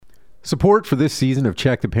Support for this season of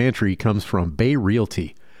Check the Pantry comes from Bay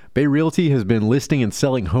Realty. Bay Realty has been listing and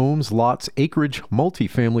selling homes, lots, acreage,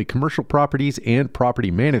 multifamily commercial properties, and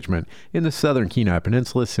property management in the southern Kenai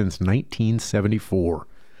Peninsula since 1974.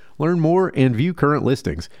 Learn more and view current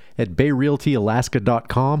listings at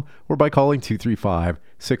bayrealtyalaska.com or by calling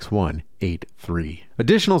 235-6183.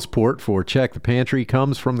 Additional support for Check the Pantry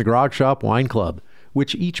comes from the Grog Shop Wine Club,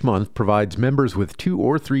 which each month provides members with 2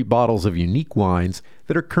 or 3 bottles of unique wines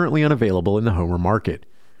that are currently unavailable in the Homer market.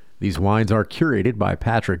 These wines are curated by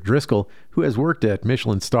Patrick Driscoll, who has worked at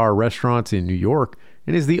Michelin star restaurants in New York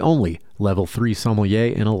and is the only Level 3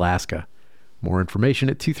 sommelier in Alaska. More information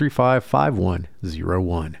at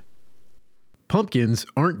 235-5101. Pumpkins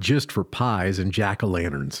aren't just for pies and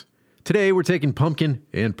jack-o'-lanterns. Today we're taking pumpkin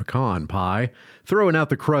and pecan pie, throwing out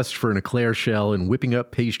the crust for an eclair shell and whipping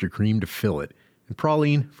up pastry cream to fill it, and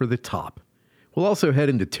praline for the top. We'll also head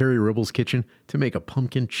into Terry Ribble's kitchen to make a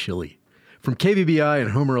pumpkin chili. From KBBI in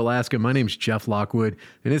Homer, Alaska, my name's Jeff Lockwood,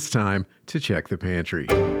 and it's time to Check the Pantry.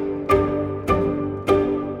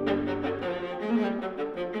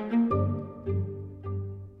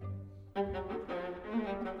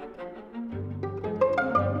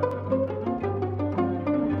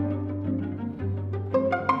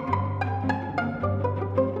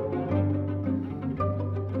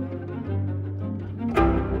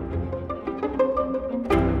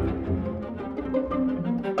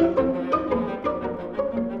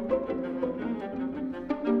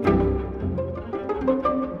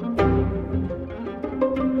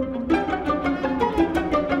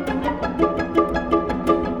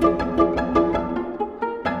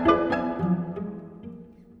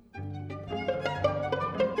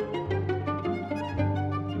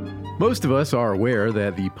 Most of us are aware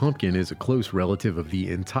that the pumpkin is a close relative of the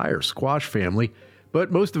entire squash family,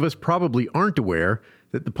 but most of us probably aren't aware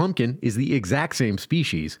that the pumpkin is the exact same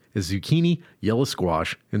species as zucchini, yellow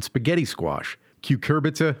squash, and spaghetti squash,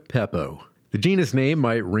 Cucurbita pepo. The genus name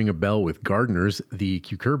might ring a bell with gardeners. The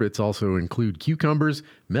cucurbits also include cucumbers,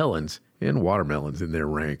 melons, and watermelons in their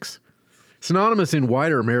ranks. Synonymous in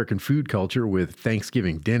wider American food culture with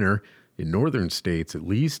Thanksgiving dinner, in northern states at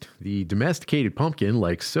least, the domesticated pumpkin,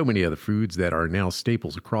 like so many other foods that are now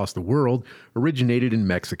staples across the world, originated in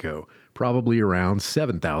Mexico, probably around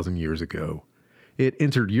 7,000 years ago. It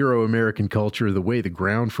entered Euro-American culture the way the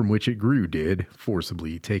ground from which it grew did,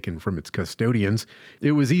 forcibly taken from its custodians.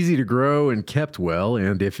 It was easy to grow and kept well,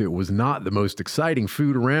 and if it was not the most exciting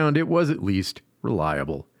food around, it was at least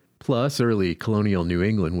reliable. Plus, early colonial New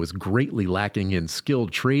England was greatly lacking in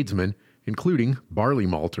skilled tradesmen, including barley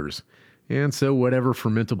malters. And so whatever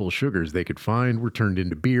fermentable sugars they could find were turned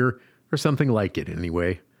into beer, or something like it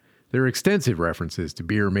anyway. There are extensive references to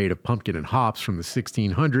beer made of pumpkin and hops from the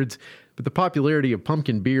 1600s, but the popularity of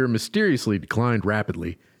pumpkin beer mysteriously declined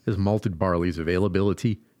rapidly as malted barley's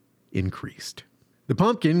availability increased. The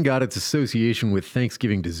pumpkin got its association with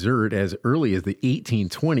Thanksgiving dessert as early as the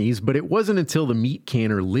 1820s, but it wasn't until the meat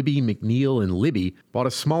canner Libby, McNeil, and Libby bought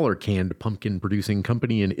a smaller canned pumpkin-producing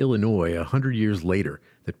company in Illinois 100 years later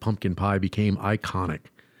that pumpkin pie became iconic.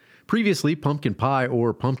 Previously, pumpkin pie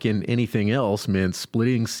or pumpkin anything else meant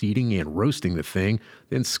splitting, seeding, and roasting the thing,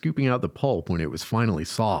 then scooping out the pulp when it was finally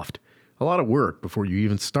soft. A lot of work before you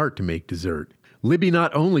even start to make dessert. Libby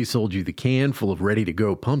not only sold you the can full of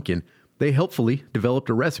ready-to-go pumpkin, they helpfully developed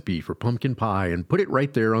a recipe for pumpkin pie and put it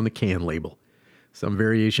right there on the can label. Some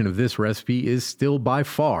variation of this recipe is still by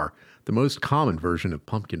far the most common version of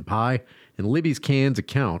pumpkin pie, and Libby's cans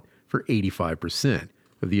account for 85%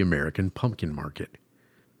 of the American pumpkin market.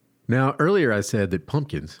 Now, earlier I said that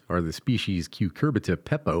pumpkins are the species Cucurbita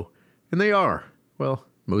pepo, and they are. Well,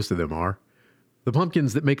 most of them are. The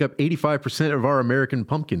pumpkins that make up 85% of our American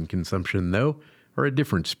pumpkin consumption, though, are a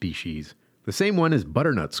different species. The same one as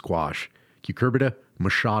butternut squash, Cucurbita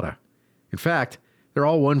machata. In fact, they're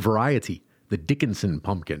all one variety, the Dickinson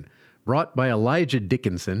pumpkin, brought by Elijah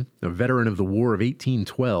Dickinson, a veteran of the War of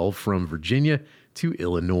 1812 from Virginia to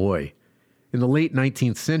Illinois. In the late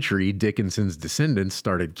 19th century, Dickinson's descendants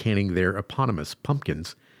started canning their eponymous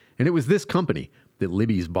pumpkins, and it was this company that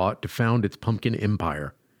Libby's bought to found its pumpkin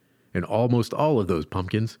empire. And almost all of those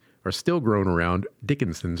pumpkins are still grown around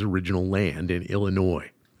Dickinson's original land in Illinois.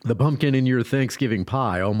 The pumpkin in your Thanksgiving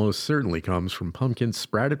pie almost certainly comes from pumpkins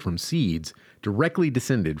sprouted from seeds directly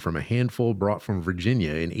descended from a handful brought from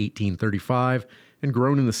Virginia in 1835 and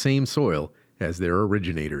grown in the same soil as their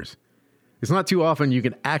originators. It's not too often you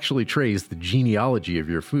can actually trace the genealogy of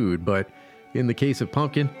your food, but in the case of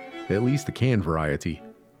pumpkin, at least the canned variety,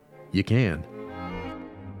 you can.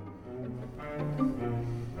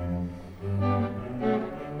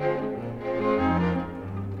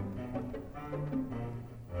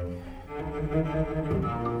 That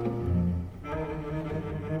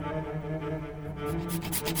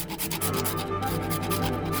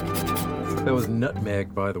was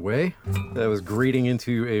nutmeg, by the way. That was grating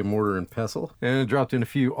into a mortar and pestle. And dropped in a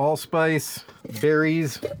few allspice,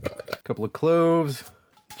 berries, a couple of cloves.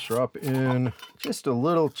 Drop in just a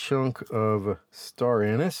little chunk of star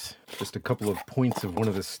anise. Just a couple of points of one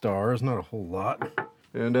of the stars, not a whole lot.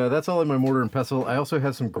 And that's all in my mortar and pestle. I also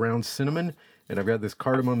have some ground cinnamon, and I've got this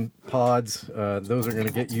cardamom pods. Those are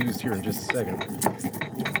gonna get used here in just a second.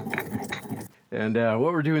 And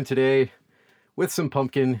what we're doing today with some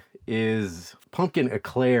pumpkin is pumpkin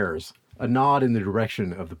eclairs, a nod in the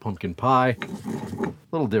direction of the pumpkin pie. A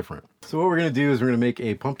little different. So what we're gonna do is we're gonna make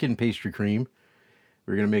a pumpkin pastry cream.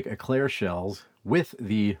 We're gonna make eclair shells with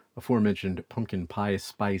the aforementioned pumpkin pie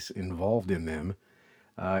spice involved in them.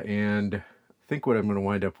 And I think what I'm gonna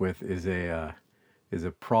wind up with is a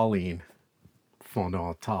praline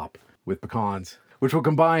fondant top with pecans, which will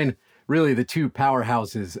combine really the two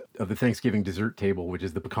powerhouses of the Thanksgiving dessert table, which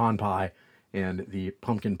is the pecan pie and the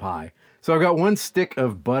pumpkin pie. So I've got one stick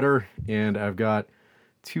of butter and I've got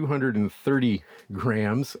 230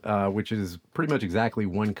 grams, which is pretty much exactly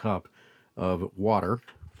 1 cup of water.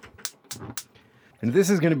 And this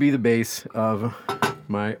is going to be the base of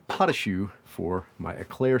my pot au choux for my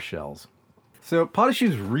eclair shells. So pot au choux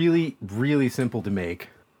is really, really simple to make.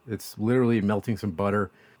 It's literally melting some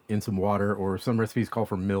butter in some water, or some recipes call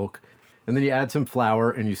for milk. And then you add some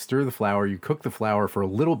flour and you stir the flour. You cook the flour for a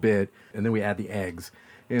little bit, and then we add the eggs.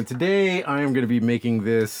 And today I am going to be making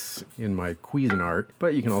this in my Cuisinart,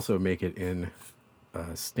 but you can also make it in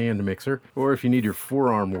a stand mixer. Or if you need your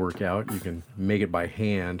forearm workout, you can make it by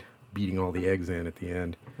hand, beating all the eggs in at the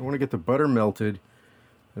end. I want to get the butter melted,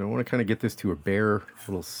 and I want to kind of get this to a bare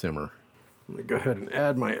little simmer. I'm going to go ahead and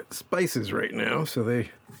add my spices right now so they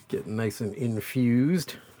get nice and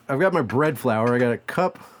infused. I've got my bread flour. I got a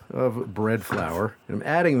cup of bread flour, and I'm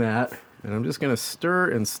adding that, and I'm just going to stir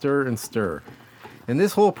and stir and stir. And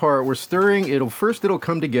this whole part, we're stirring, it'll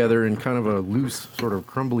come together in kind of a loose, sort of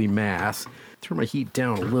crumbly mass. Turn my heat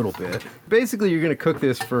down a little bit. Basically, you're going to cook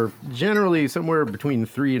this for generally somewhere between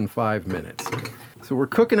 3 and 5 minutes. So we're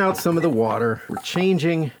cooking out some of the water. We're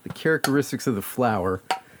changing the characteristics of the flour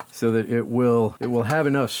so that it will have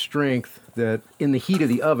enough strength that in the heat of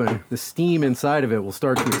the oven, the steam inside of it will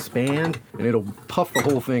start to expand and it'll puff the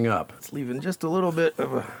whole thing up. It's leaving just a little bit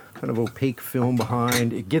of a kind of opaque film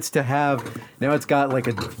behind. It gets to have, now it's got like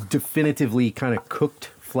a definitively kind of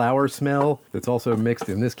cooked flour smell that's also mixed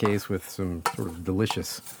in this case with some sort of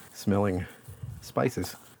delicious smelling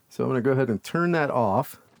spices. So I'm going to go ahead and turn that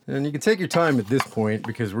off. And you can take your time at this point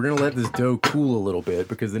because we're going to let this dough cool a little bit,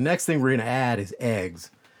 because the next thing we're going to add is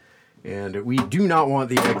eggs. And we do not want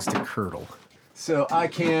the eggs to curdle. So I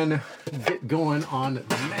can get going on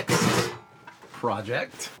the next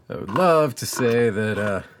project. I would love to say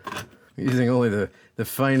that using only the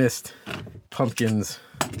finest pumpkins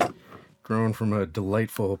grown from a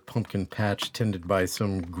delightful pumpkin patch tended by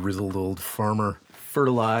some grizzled old farmer,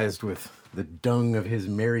 fertilized with the dung of his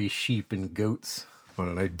merry sheep and goats on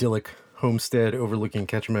an idyllic homestead overlooking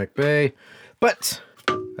Kachemak Bay. But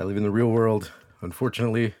I live in the real world,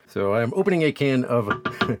 unfortunately. So I am opening a can of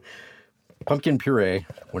pumpkin puree,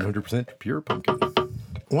 100% pure pumpkin.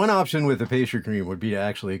 One option with the pastry cream would be to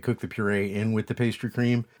actually cook the puree in with the pastry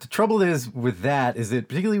cream. The trouble is with that is that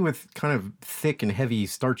particularly with kind of thick and heavy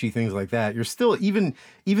starchy things like that, you're still, even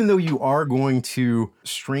though you are going to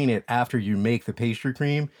strain it after you make the pastry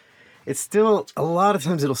cream, it's still, a lot of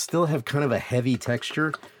times it'll still have kind of a heavy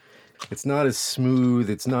texture. It's not as smooth,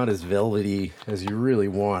 it's not as velvety as you really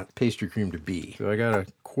want pastry cream to be. So I got a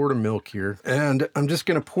quart of milk here, and I'm just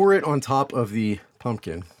gonna pour it on top of the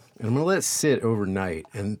pumpkin. And I'm gonna let it sit overnight.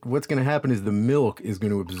 And what's gonna happen is the milk is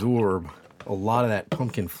gonna absorb a lot of that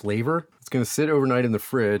pumpkin flavor. It's gonna sit overnight in the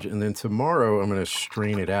fridge, and then tomorrow I'm gonna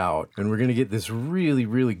strain it out. And we're gonna get this really,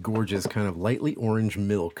 really gorgeous kind of lightly orange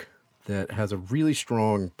milk that has a really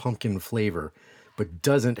strong pumpkin flavor, but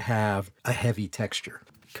doesn't have a heavy texture.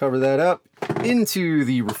 Cover that up. Into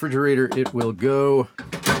the refrigerator it will go.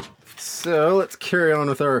 So let's carry on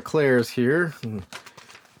with our eclairs here.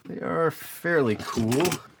 They are fairly cool.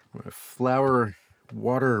 My flour,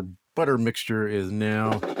 water, butter mixture is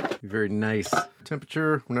now very nice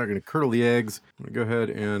temperature. We're not going to curdle the eggs. I'm going to go ahead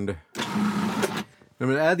and I'm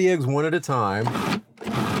going to add the eggs one at a time.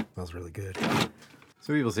 Smells really good.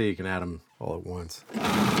 So people say you can add them all at once.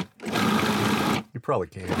 You probably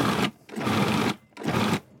can.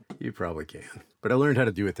 You probably can. But I learned how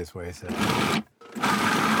to do it this way, so.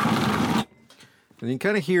 And you can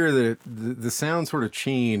kind of hear that the sound sort of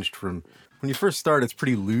changed from, when you first start, it's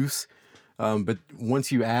pretty loose. But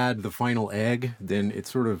once you add the final egg, then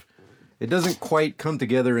it doesn't quite come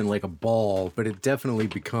together in like a ball, but it definitely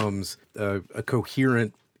becomes a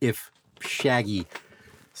coherent, if shaggy,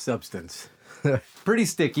 substance. Pretty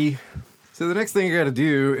sticky. So the next thing I gotta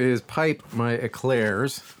do is pipe my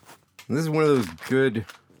eclairs. And this is one of those good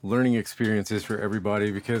learning experiences for everybody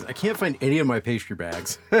because I can't find any of my pastry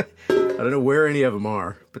bags. I don't know where any of them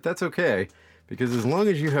are, but that's okay because as long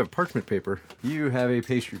as you have parchment paper, you have a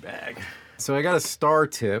pastry bag. So I got a star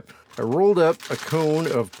tip. I rolled up a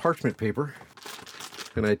cone of parchment paper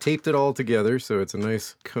and I taped it all together so it's a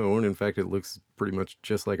nice cone. In fact, it looks pretty much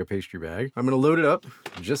just like a pastry bag. I'm gonna load it up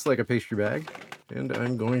just like a pastry bag and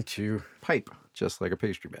I'm going to pipe just like a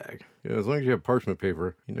pastry bag. As long as you have parchment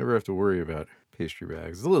paper, you never have to worry about pastry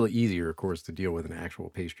bags. It's a little easier, of course, to deal with an actual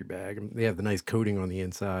pastry bag. They have the nice coating on the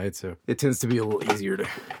inside, so it tends to be a little easier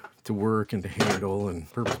to work and to handle,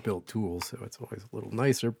 and purpose-built tools, so it's always a little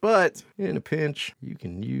nicer. But in a pinch, you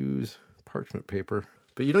can use parchment paper.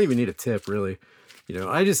 But you don't even need a tip, really.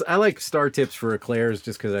 I like star tips for eclairs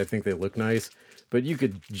just because I think they look nice. But you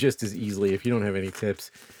could just as easily, if you don't have any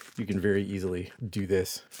tips, you can very easily do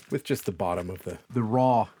this with just the bottom of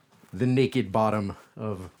the naked bottom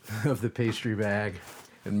of the pastry bag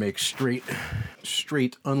and make straight,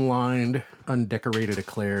 unlined, undecorated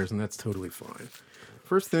eclairs, and that's totally fine.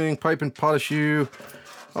 First thing, pipe and pot au choux.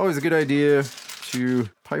 Always a good idea to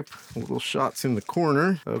pipe little shots in the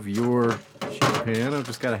corner of your sheet pan. I've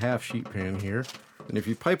just got a half sheet pan here. And if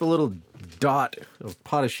you pipe a little dot of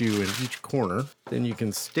pot au choux in each corner, then you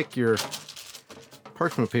can stick your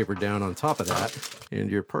parchment paper down on top of that, and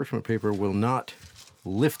your parchment paper will not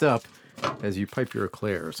lift up as you pipe your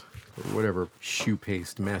eclairs or whatever choux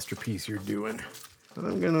paste masterpiece you're doing.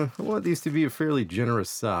 I want these to be a fairly generous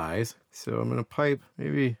size, so I'm gonna pipe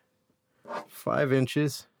maybe 5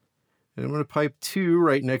 inches, and I'm gonna pipe 2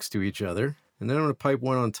 right next to each other, and then I'm gonna pipe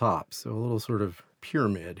 1 on top, so a little sort of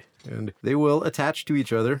pyramid, and they will attach to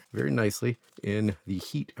each other very nicely in the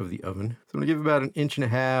heat of the oven. So I'm gonna give about 1.5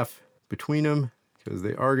 inches between them because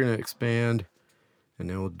they are gonna expand, and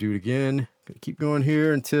then we'll do it again. Gonna keep going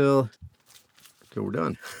here until we're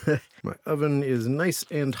done. My oven is nice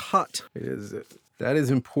and hot. That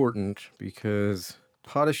is important because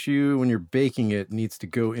pot au choux, when you're baking it, needs to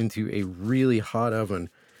go into a really hot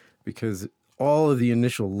oven because all of the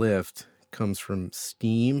initial lift comes from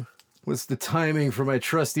steam. What's the timing for my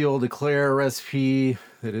trusty old eclair recipe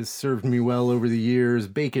that has served me well over the years?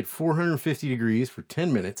 Bake at 450 degrees for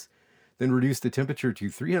 10 minutes, then reduce the temperature to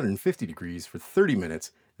 350 degrees for 30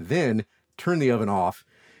 minutes, then turn the oven off,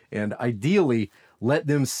 and ideally let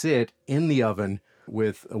them sit in the oven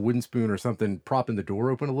with a wooden spoon or something, propping the door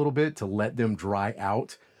open a little bit to let them dry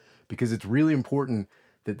out, because it's really important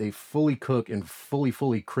that they fully cook and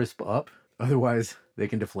fully crisp up. Otherwise, they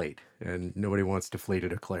can deflate, and nobody wants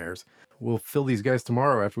deflated eclairs. We'll fill these guys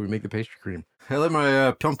tomorrow after we make the pastry cream. I let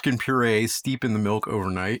my pumpkin puree steep in the milk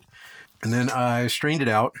overnight, and then I strained it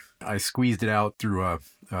out. I squeezed it out through a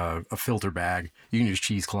filter bag. You can use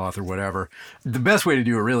cheesecloth or whatever. The best way to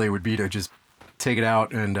do it really would be to just take it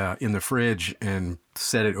out and in the fridge and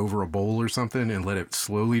set it over a bowl or something and let it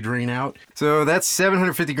slowly drain out. So that's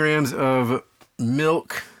 750 grams of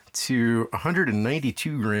milk to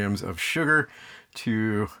 192 grams of sugar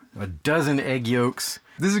to a dozen egg yolks.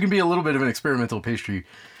 This is gonna be a little bit of an experimental pastry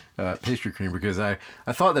cream because I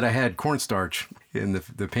thought that I had cornstarch in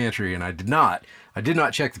the pantry, and I did not. I did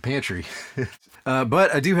not check the pantry.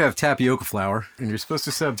 But I do have tapioca flour, and you're supposed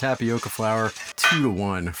to sub tapioca flour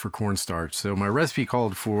 2-to-1 for cornstarch. So my recipe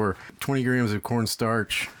called for 20 grams of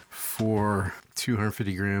cornstarch for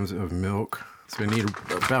 250 grams of milk. So I need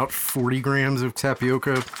about 40 grams of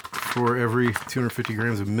tapioca for every 250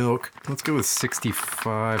 grams of milk. Let's go with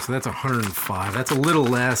 65. So that's 105. That's a little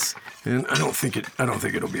less, and I don't think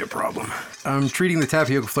it'll be a problem. I'm treating the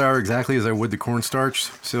tapioca flour exactly as I would the cornstarch.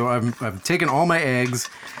 So I've taken all my eggs,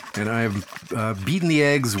 and I've beaten the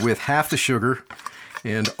eggs with half the sugar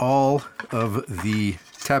and all of the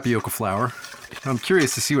tapioca flour. I'm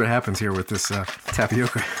curious to see what happens here with this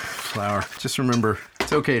tapioca flour. Just remember,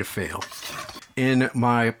 it's okay to fail. In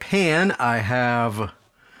my pan, I have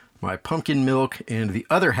my pumpkin milk and the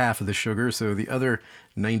other half of the sugar, so the other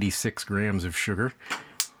 96 grams of sugar.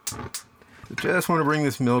 So just want to bring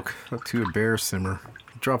this milk up to a bare simmer.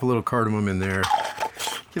 Drop a little cardamom in there.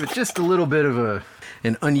 Give it just a little bit of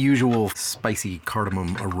an unusual spicy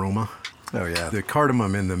cardamom aroma. Oh yeah, the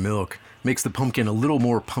cardamom in the milk makes the pumpkin a little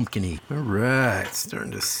more pumpkin-y. All right,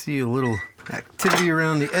 starting to see a little activity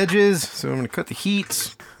around the edges, so I'm going to cut the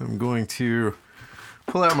heat. I'm going to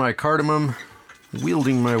pull out my cardamom,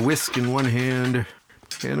 wielding my whisk in one hand,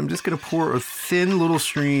 And I'm just going to pour a thin little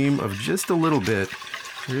stream of just a little bit,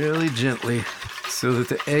 really gently, so that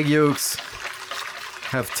the egg yolks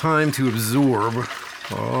have time to absorb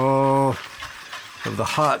all of the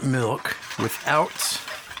hot milk without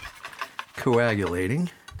coagulating.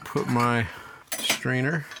 Put my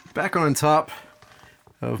strainer back on top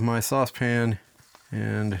of my saucepan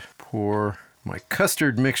and pour my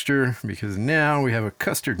custard mixture, because now we have a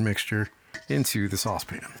custard mixture into the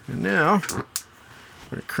saucepan. And now I'm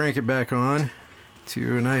going to crank it back on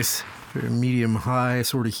to a nice medium high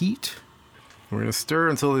sort of heat. We're going to stir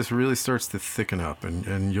until this really starts to thicken up,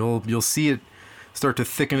 and you'll see it start to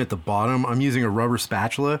thicken at the bottom. I'm using a rubber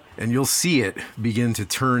spatula, and you'll see it begin to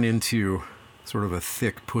turn into sort of a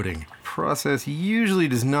thick pudding. Process usually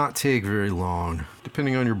does not take very long,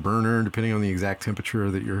 depending on your burner, depending on the exact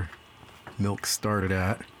temperature that your milk started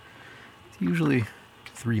at. It's usually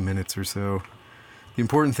 3 minutes or so. The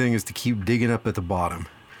important thing is to keep digging up at the bottom.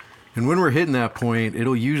 And when we're hitting that point,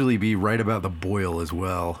 it'll usually be right about the boil as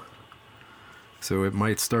well. So it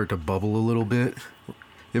might start to bubble a little bit.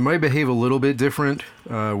 It might behave a little bit different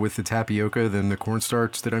with the tapioca than the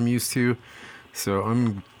cornstarch that I'm used to. So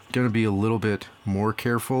I'm going to be a little bit more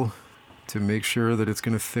careful to make sure that it's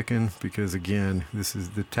going to thicken, because again,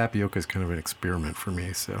 the tapioca is kind of an experiment for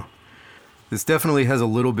me. So this definitely has a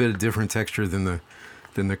little bit of different texture than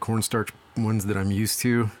the cornstarch ones that I'm used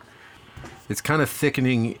to. It's kind of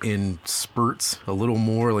thickening in spurts a little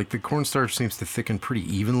more. Like the cornstarch seems to thicken pretty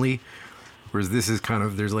evenly, whereas this is kind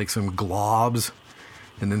of, there's like some globs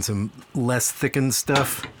and then some less thickened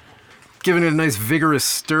stuff. Giving it a nice vigorous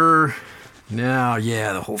stir. Now,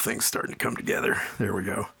 yeah, the whole thing's starting to come together. There we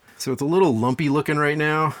go. So it's a little lumpy looking right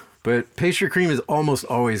now, but pastry cream is almost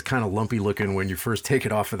always kind of lumpy looking when you first take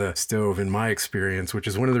it off of the stove, in my experience, which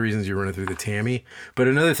is one of the reasons you run it through the Tammy. But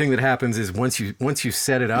another thing that happens is once you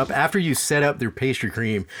set it up, after you set up your pastry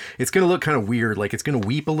cream, it's going to look kind of weird. Like it's going to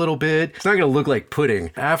weep a little bit. It's not going to look like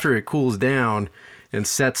pudding. After it cools down and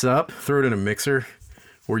sets up, throw it in a mixer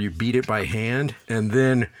or you beat it by hand, and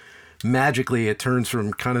then magically it turns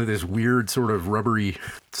from kind of this weird sort of rubbery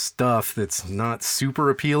stuff that's not super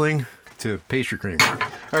appealing to pastry cream.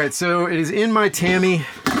 All right, so it is in my Tammy,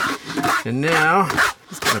 and now I'm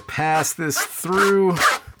just gonna pass this through.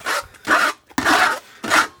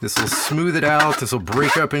 This will smooth it out. This will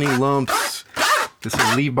break up any lumps. This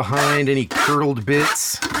will leave behind any curdled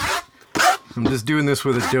bits. I'm just doing this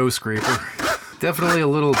with a dough scraper. Definitely a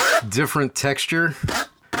little different texture.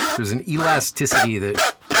 There's an elasticity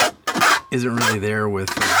that isn't really there with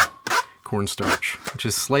cornstarch, which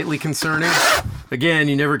is slightly concerning. Again,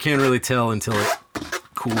 you never can really tell until it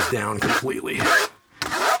cools down completely.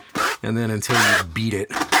 And then until you beat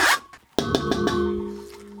it. It's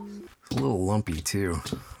a little lumpy too.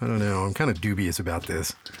 I don't know, I'm kind of dubious about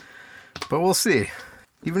this. But we'll see.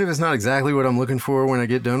 Even if it's not exactly what I'm looking for when I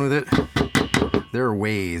get done with it, there are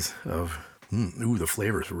ways of, ooh, the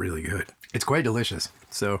flavor is really good. It's quite delicious.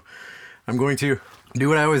 So I'm going to do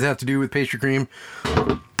what I always have to do with pastry cream.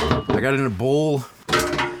 I got it in a bowl.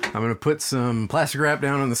 I'm going to put some plastic wrap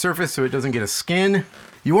down on the surface so it doesn't get a skin.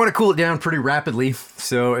 You want to cool it down pretty rapidly,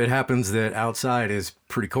 so it happens that outside is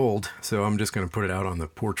pretty cold. So I'm just going to put it out on the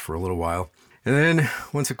porch for a little while. And then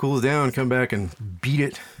once it cools down, come back and beat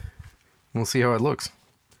it. We'll see how it looks.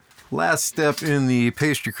 Last step in the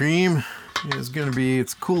pastry cream is going to be,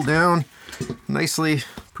 it's cooled down nicely,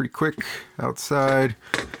 pretty quick outside.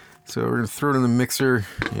 So we're going to throw it in the mixer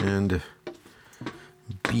and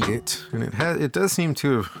beat it. And it does seem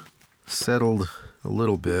to have settled a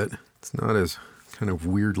little bit. It's not as kind of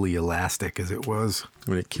weirdly elastic as it was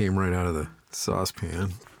when it came right out of the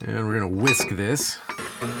saucepan. And we're going to whisk this.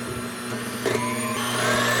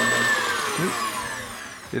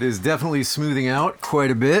 It is definitely smoothing out quite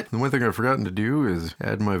a bit. The one thing I've forgotten to do is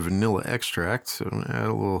add my vanilla extract. So I'm going to add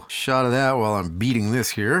a little shot of that while I'm beating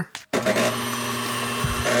this here.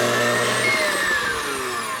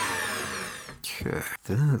 Okay,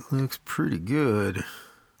 that looks pretty good.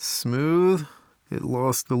 Smooth. It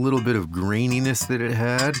lost a little bit of graininess that it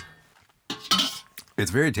had.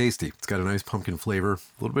 It's very tasty. It's got a nice pumpkin flavor, a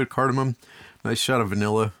little bit of cardamom, nice shot of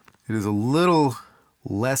vanilla. It is a little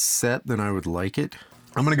less set than I would like it.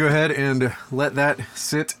 I'm going to go ahead and let that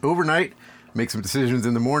sit overnight, make some decisions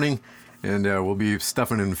in the morning, and we'll be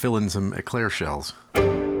stuffing and filling some eclair shells.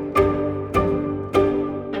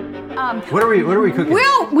 What are we cooking?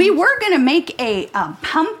 Well, we were going to make a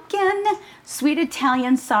pumpkin sweet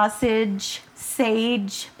Italian sausage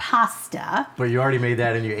sage pasta. But you already made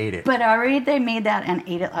that and you ate it. But they made that and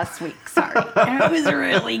ate it last week. Sorry. And it was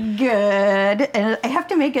really good. And I have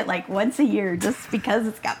to make it like once a year just because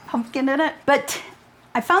it's got pumpkin in it. But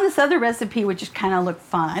I found this other recipe which just kind of looked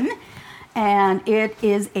fun. And it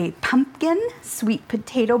is a pumpkin sweet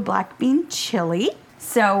potato black bean chili.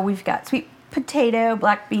 So we've got sweet potato,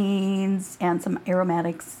 black beans, and some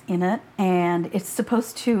aromatics in it. And it's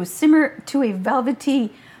supposed to simmer to a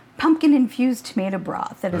velvety pumpkin-infused tomato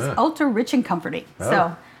broth that is ultra rich and comforting.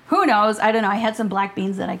 So who knows? I don't know. I had some black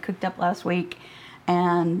beans that I cooked up last week,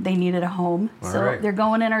 and they needed a home. So they're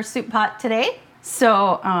going in our soup pot today.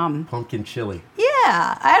 So pumpkin chili.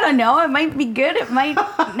 Yeah, I don't know. It might be good. It might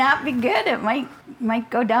not be good. It might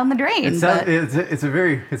go down the drain. It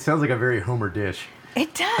sounds like a very Homer dish.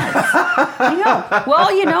 It does. I know. Well,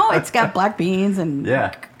 it's got black beans and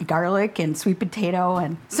garlic and sweet potato,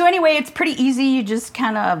 and so anyway, it's pretty easy. You just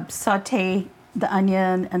kind of saute the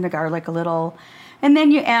onion and the garlic a little, and then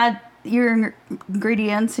you add your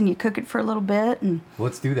ingredients and you cook it for a little bit. And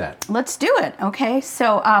let's do that. Let's do it. Okay.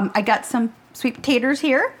 So I got some sweet potatoes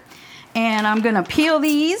here, and I'm gonna peel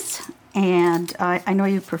these. And I know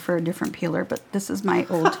you prefer a different peeler, but this is my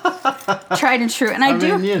old tried and true. And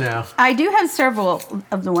I do have several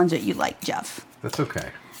of the ones that you like, Jeff. That's okay.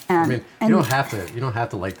 You don't have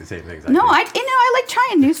to like the same things. I like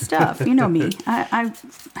trying new stuff. You know me. I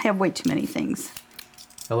have way too many things.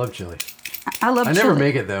 I love chili. I love chili. I never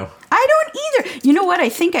make it though. I don't either. You know what? I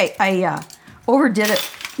think I overdid it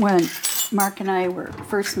when Mark and I were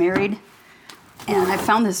first married. And I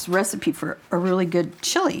found this recipe for a really good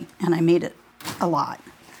chili, and I made it a lot.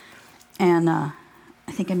 And I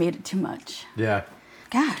think I made it too much. Yeah.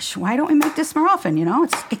 Gosh, why don't we make this more often?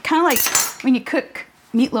 It's kind of like when you cook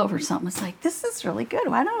meatloaf or something. It's like, this is really good.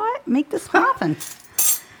 Why don't I make this more often?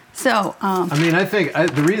 So, I think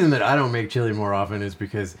the reason that I don't make chili more often is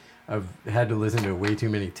because I've had to listen to way too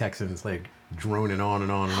many Texans like droning on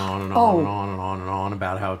and on and on and on and on and on and on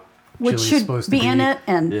about how what should be in it,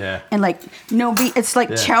 and like no beef. It's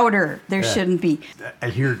like chowder. There shouldn't be. I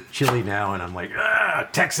hear chili now, and I'm like,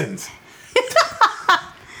 Texans.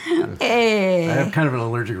 Hey. I have kind of an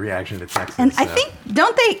allergic reaction to Texans. And I think,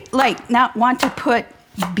 don't they like not want to put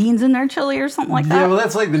beans in their chili or something like that? Yeah, well,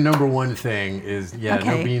 that's like the number one thing is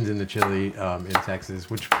no beans in the chili in Texas,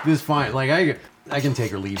 which is fine. Like I can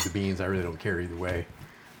take or leave the beans. I really don't care either way.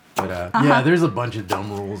 But there's a bunch of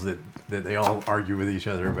dumb rules that they all argue with each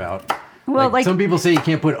other about. Well, like some people say you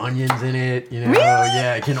can't put onions in it. Really?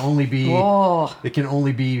 Yeah, it can only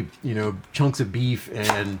be chunks of beef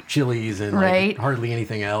and chilies and like hardly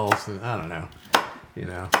anything else. And I don't know.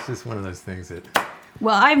 It's just one of those things that.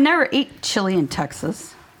 Well, I've never ate chili in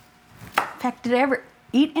Texas. In fact, did I ever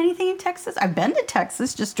eat anything in Texas? I've been to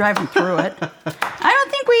Texas, just driving through it. I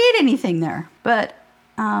don't think we ate anything there, but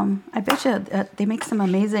I bet you they make some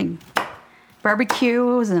amazing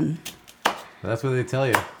barbecues and. That's what they tell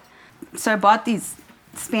you. So I bought these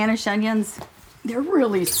Spanish onions. They're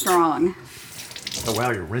really strong. Oh,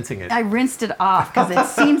 wow, you're rinsing it. I rinsed it off because it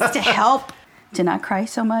seems to help to not cry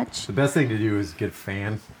so much. The best thing to do is get a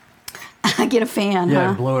fan. Get a fan,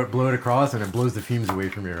 Yeah, blow it across, and it blows the fumes away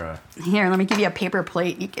from your... Here, let me give you a paper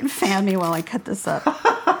plate. You can fan me while I cut this up.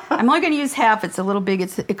 I'm only going to use half. It's a little big.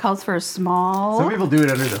 It calls for a small... Some people do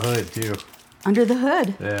it under the hood, too. Under the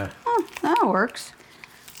hood? Yeah. Oh, that works.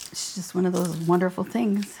 It's just one of those wonderful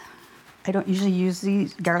things. I don't usually use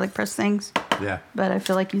these garlic press things. Yeah. But I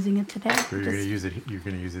feel like using it today. So you're going to use it. You're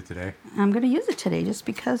going to use it today. I'm going to use it today just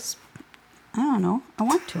because I don't know. I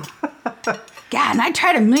want to. God, and I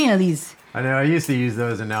tried a million of these. I know. I used to use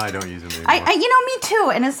those, and now I don't use them anymore. Me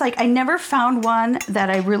too. And it's like I never found one that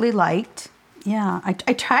I really liked. Yeah, I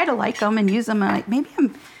try to like them and use them. And maybe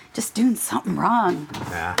I'm just doing something wrong.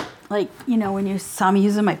 Nah. Like when you saw me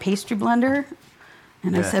using my pastry blender.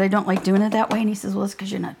 And I said, I don't like doing it that way. And he says, well, it's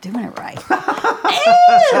because you're not doing it right.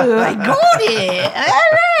 Ew, I got it.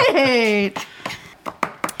 All right.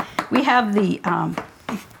 We have the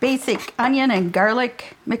basic onion and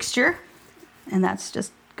garlic mixture. And that's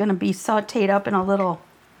just going to be sauteed up in a little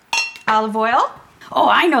olive oil. Oh,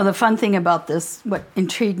 I know the fun thing about this. What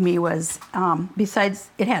intrigued me was, besides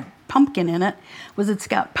it had pumpkin in it, was it's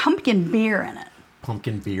got pumpkin beer in it.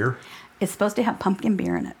 Pumpkin beer? It's supposed to have pumpkin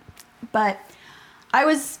beer in it. But... I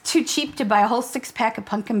was too cheap to buy a whole 6-pack of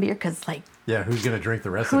pumpkin beer because, yeah, who's gonna drink the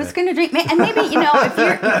rest of it? Who's gonna drink? And maybe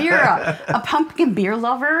if you're a pumpkin beer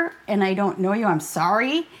lover and I don't know you, I'm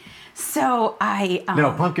sorry. So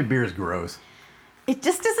no, pumpkin beer is gross. It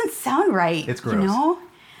just doesn't sound right. It's gross.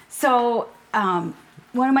 So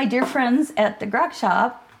one of my dear friends at the grog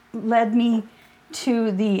shop led me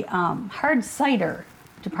to the hard cider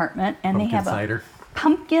department, and pumpkin they have cider. A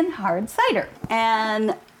pumpkin hard cider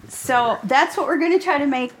and. So that's what we're going to try to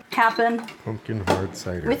make happen. Pumpkin hard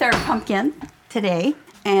cider. With our pumpkin today.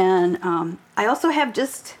 And I also have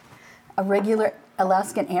just a regular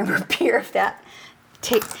Alaskan amber beer. If that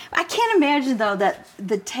tastes, I can't imagine though that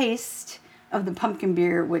the taste of the pumpkin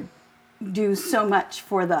beer would do so much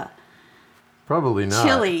for the Probably not.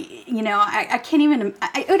 chili. You know, I can't even.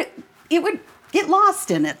 It would get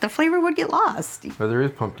lost in it. The flavor would get lost. Oh, there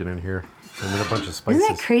is pumpkin in here. And then a bunch of spices.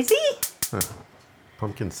 Isn't that crazy?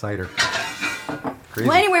 Pumpkin cider. Crazy.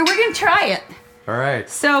 Well, anyway, we're gonna try it. All right.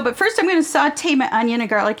 So, but first I'm going to saute my onion and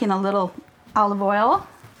garlic in a little olive oil.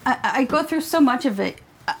 I go through so much of it,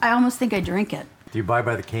 I almost think I drink it. Do you buy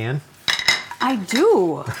by the can? I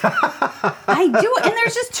do. I do. And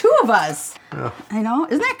there's just 2 of us. Oh. I know.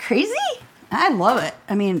 Isn't that crazy? I love it.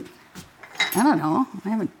 I mean, I don't know. I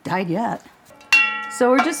haven't died yet. So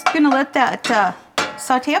we're just going to let that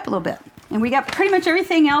saute up a little bit. And we got pretty much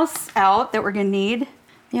everything else out that we're going to need.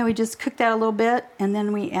 Yeah, we just cook that a little bit, and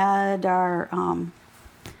then we add our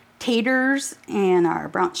taters and our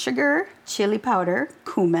brown sugar, chili powder,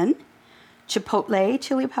 cumin, chipotle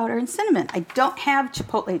chili powder, and cinnamon. I don't have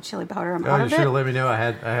chipotle chili powder. I'm out you of should it. have let me know. I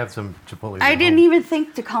have some chipotle. I didn't even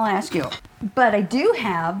think to call and ask you. But I do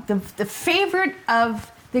have the favorite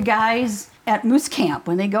of the guys at Moose Camp.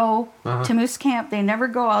 When they go to Moose Camp, they never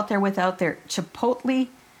go out there without their chipotle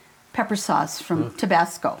pepper sauce from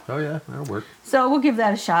Tabasco. Oh yeah, that'll work. So we'll give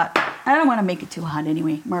that a shot. I don't want to make it too hot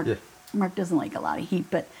anyway. Mark doesn't like a lot of heat,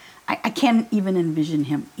 but I can't even envision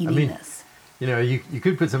him eating this. You know, you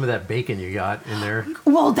could put some of that bacon you got in there.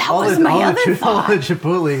 Well, that was my other thought. All the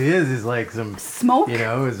chipotle is like some smoke. You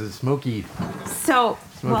know, is a smoky. So,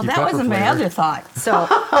 well, that pepper wasn't my flavor. other thought. So,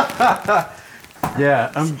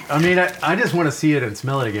 Yeah, I just want to see it and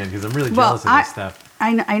smell it again because I'm really jealous of this stuff.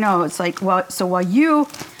 I know. It's like, well, so while you,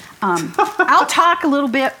 I'll talk a little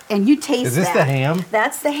bit and you taste. Is this the ham?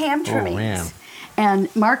 That's the ham trimmings. man.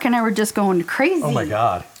 And Mark and I were just going crazy. Oh my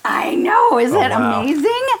God. I know. Isn't that wow.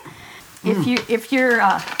 amazing? If you're,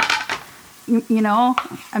 you know,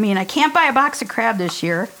 I mean, I can't buy a box of crab this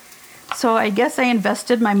year, so I guess I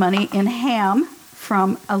invested my money in ham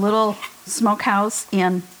from a little smokehouse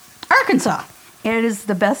in Arkansas. It is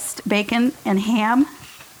the best bacon and ham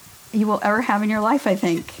you will ever have in your life, I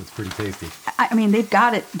think. It's pretty tasty. I mean, they've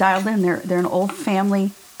got it dialed in. They're an old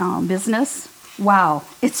family business. Wow,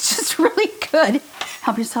 it's just really good.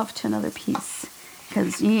 Help yourself to another piece,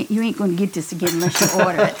 because you ain't going to get this again unless you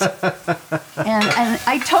order it. And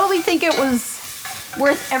I totally think it was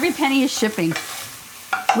worth every penny of shipping.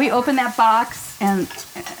 We opened that box, and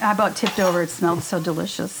I about tipped over. It smelled so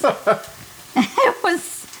delicious. I've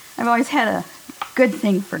always had a good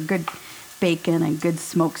thing for good bacon and good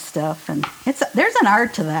smoked stuff, and there's an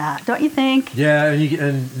art to that, don't you think? Yeah, and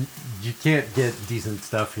you can't get decent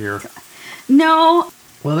stuff here. No.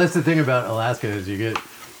 Well, that's the thing about Alaska is you get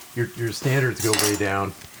your standards go way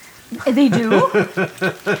down. They do.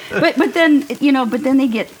 but then they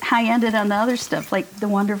get high-ended on the other stuff, like the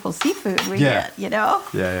wonderful seafood we get, you know?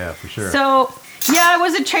 Yeah, for sure. So, yeah, it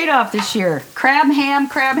was a trade-off this year. Crab, ham.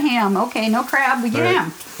 Okay, no crab, we get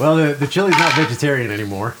ham. Well, the chili's not vegetarian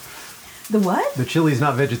anymore. The what? The chili's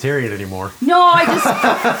not vegetarian anymore. No, I just...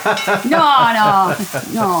 No,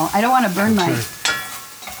 I don't want to burn my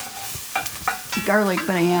garlic,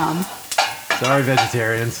 but I am. Sorry,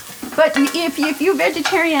 vegetarians. But if you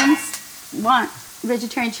vegetarians want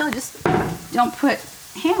vegetarian chili, just don't put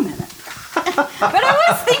ham in it. But I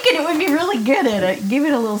was thinking it would be really good at it. Give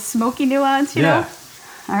it a little smoky nuance, you know?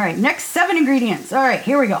 All right, next 7 ingredients. All right,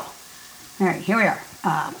 here we go. All right, here we are.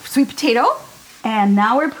 Sweet potato. And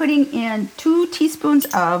now we're putting in 2 teaspoons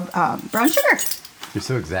of brown sugar. You're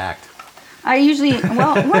so exact. I usually,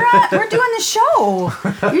 we're doing the show.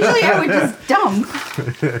 Usually I would just dump.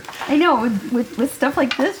 I know, with stuff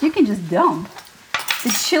like this, you can just dump. The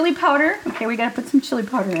chili powder. Okay, we got to put some chili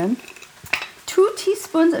powder in. 2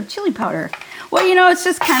 teaspoons of chili powder. Well, you know, it's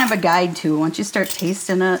just kind of a guide too. Once you start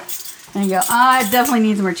tasting it, and you go, it definitely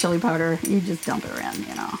needs more chili powder, you just dump it in,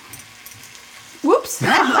 you know. Whoops.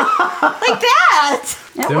 like that.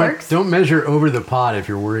 That works. Don't measure over the pot if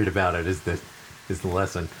you're worried about it, is the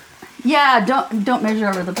lesson. Yeah, don't measure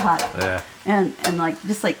over the pot. Yeah. And like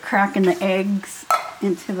just like cracking the eggs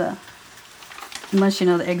into the, unless you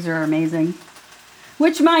know the eggs are amazing,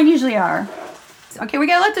 which mine usually are. Okay, we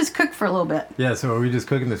gotta let this cook for a little bit. Yeah, so are we just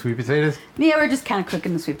cooking the sweet potatoes? Yeah, we're just kind of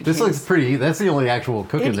cooking the sweet potatoes. This looks pretty. That's the only actual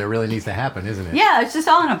cooking that really needs to happen, isn't it? Yeah, it's just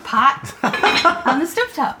all in a pot on the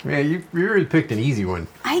stovetop. Yeah, you really picked an easy one.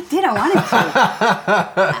 I did. I wanted to.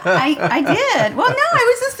 I did. Well, no,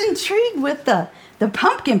 I was just intrigued with the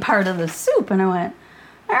pumpkin part of the soup, and I went,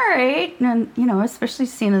 all right. And you know, especially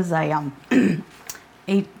seeing as I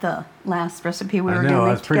ate the last recipe we were going to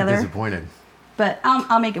make together. I was pretty disappointed. But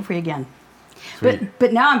I'll make it for you again. Sweet.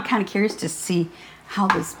 But now I'm kind of curious to see how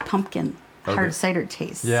this pumpkin hard cider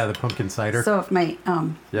taste. Yeah, the pumpkin cider. So if my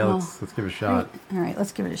yeah, well, let's give it a shot. All right,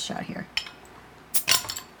 let's give it a shot here.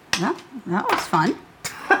 Yeah, that was fun.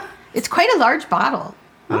 It's quite a large bottle.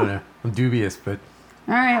 I don't know. I'm dubious, but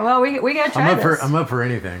All right, well we gotta try this. I'm up for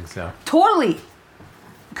anything. So Totally.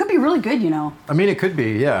 It could be really good, you know. I mean, it could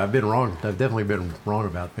be. Yeah, I've been wrong. I've definitely been wrong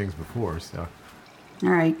about things before. So All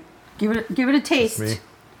right, give it a taste. that's me.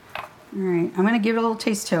 All right, I'm gonna give it a little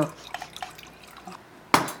taste too.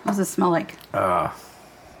 What does it smell like? It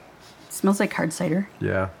smells like hard cider.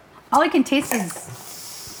 Yeah. All I can taste is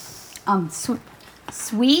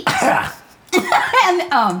sweet and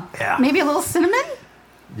Yeah. maybe a little cinnamon.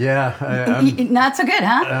 Yeah. Not so good,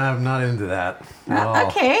 huh? I'm not into that at all.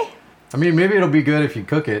 Okay. I mean, maybe it'll be good if you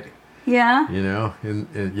cook it. Yeah. You know,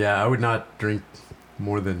 and yeah, I would not drink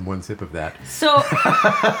more than one sip of that. So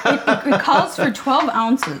it calls for 12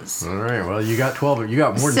 ounces. All right. Well, you got 12. You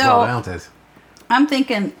got more than So- 12 ounces. I'm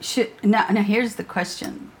thinking, now here's the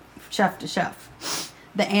question, chef to chef.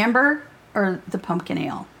 The amber or the pumpkin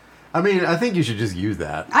ale? I mean, I think you should just use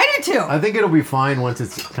that. I do too. I think it'll be fine once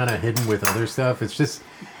it's kind of hidden with other stuff. It's just,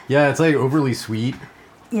 yeah, it's like overly sweet,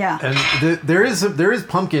 Yeah. and there is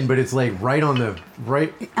pumpkin, but it's like right on the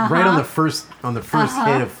first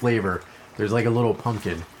hit of flavor. There's like a little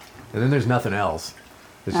pumpkin, and then there's nothing else.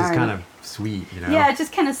 It's just All right. kind of sweet, you know. Yeah, it's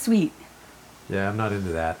just kind of sweet. Yeah, I'm not into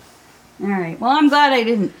that. All right. Well, I'm glad I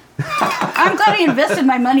didn't. I'm glad I invested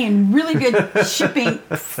my money in really good shipping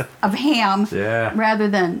of ham Yeah. rather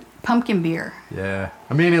than pumpkin beer. Yeah,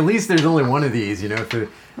 I mean, at least there's only one of these, you know. If it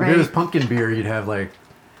Right. was pumpkin beer, you'd have like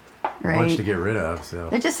a bunch Right. to get rid of. So,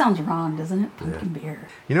 That just sounds wrong, doesn't it? Pumpkin beer.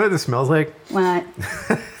 you know what this smells like? What?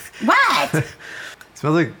 What? It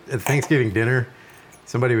smells like at Thanksgiving dinner,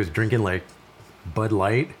 somebody was drinking like Bud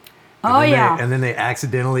Light. Oh, then yeah. and then they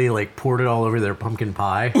accidentally like poured it all over their pumpkin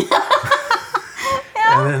pie.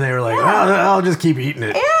 And then they were like, "Oh, I'll just keep eating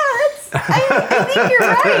it." Yeah, I think you're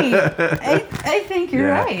right. I think you're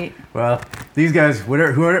Yeah. right. Well, these guys,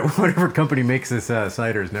 whatever company makes this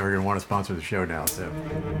cider is never going to want to sponsor the show now. So.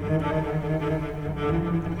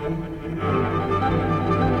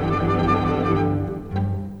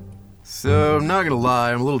 So I'm not gonna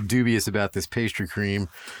lie, I'm a little dubious about this pastry cream.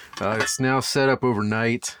 It's now set up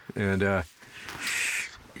overnight, and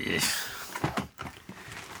it's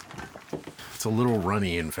a little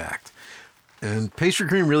runny, in fact. And pastry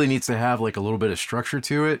cream really needs to have like a little bit of structure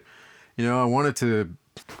to it. You know, I want it to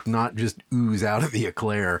not just ooze out of the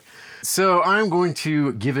eclair. So I'm going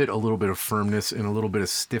to give it a little bit of firmness and a little bit of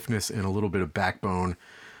stiffness and a little bit of backbone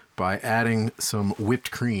by adding some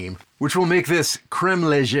whipped cream, which will make this creme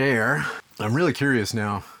légère. I'm really curious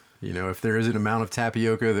now, you know, if there is an amount of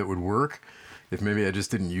tapioca that would work, if maybe I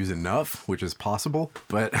just didn't use enough, which is possible.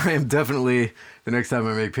 But I am definitely, the next time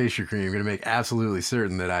I make pastry cream, going to make absolutely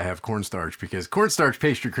certain that I have cornstarch, because cornstarch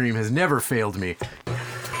pastry cream has never failed me.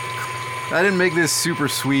 I didn't make this super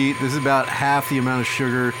sweet. This is about half the amount of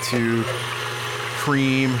sugar to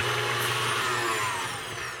cream.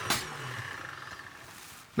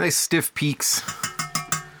 Nice stiff peaks.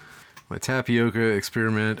 My tapioca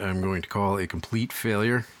experiment I'm going to call a complete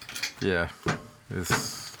failure. Yeah,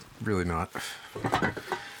 it's really not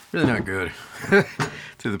good.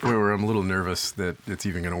 To the point where I'm a little nervous that it's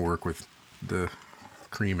even going to work with the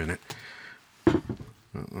cream in it.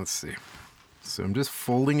 Let's see. So I'm just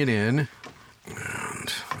folding it in.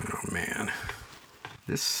 And, oh man,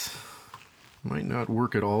 this might not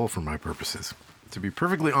work at all for my purposes. To be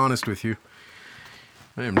perfectly honest with you,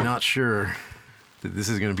 I am not sure that this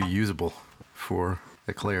is going to be usable for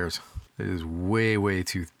eclairs. It is way, way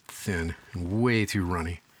too thin and way too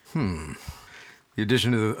runny. The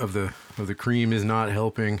addition of the cream is not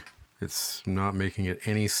helping. It's not making it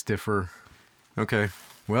any stiffer. Okay,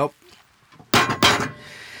 well,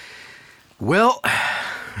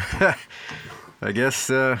 I guess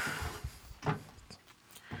we're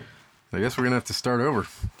gonna have to start over.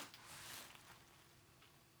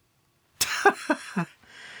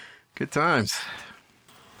 Good times.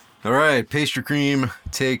 All right, pastry cream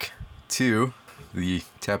take 2. The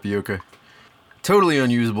tapioca, totally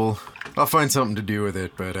unusable. I'll find something to do with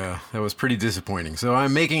it, but that was pretty disappointing. So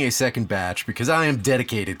I'm making a second batch because I am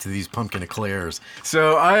dedicated to these pumpkin eclairs.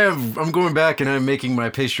 So I'm going back and I'm making my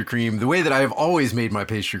pastry cream the way that I have always made my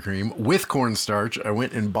pastry cream, with cornstarch. I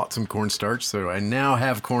went and bought some cornstarch, so I now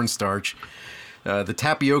have cornstarch. The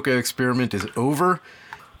tapioca experiment is over.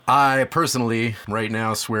 I personally, right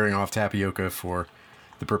now, swearing off tapioca for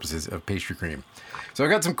the purposes of pastry cream. So I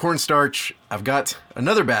got some cornstarch. I've got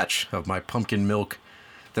another batch of my pumpkin milk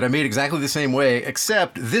that I made exactly the same way,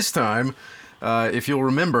 except this time, if you'll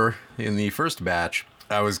remember, in the first batch,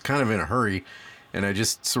 I was kind of in a hurry, and I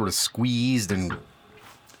just sort of squeezed and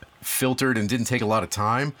filtered and didn't take a lot of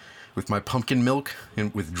time with my pumpkin milk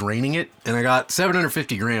and with draining it, and I got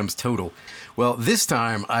 750 grams total. Well, this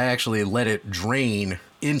time I actually let it drain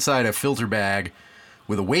inside a filter bag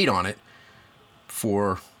with a weight on it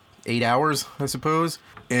for 8 hours, I suppose,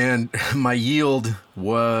 and my yield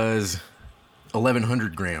was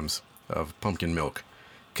 1,100 grams of pumpkin milk.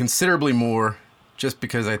 Considerably more, just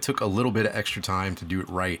because I took a little bit of extra time to do it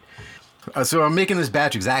right. So I'm making this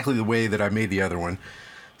batch exactly the way that I made the other one.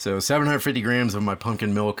 So 750 grams of my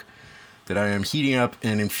pumpkin milk that I am heating up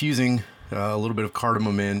and infusing a little bit of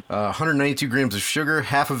cardamom in. 192 grams of sugar,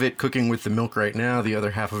 half of it cooking with the milk right now, the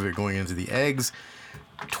other half of it going into the eggs.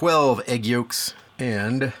 12 egg yolks,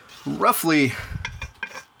 and roughly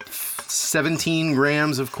 17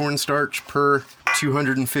 grams of cornstarch per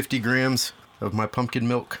 250 grams of my pumpkin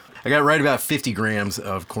milk. I got right about 50 grams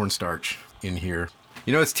of cornstarch in here.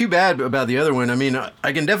 You know, it's too bad about the other one. I mean,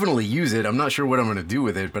 I can definitely use it. I'm not sure what I'm going to do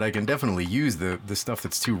with it, but I can definitely use the stuff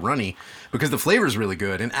that's too runny because the flavor is really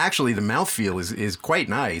good. And actually, the mouthfeel is quite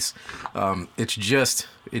nice.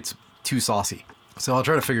 It's too saucy. So I'll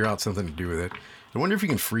try to figure out something to do with it. I wonder if you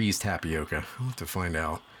can freeze tapioca. I'll have to find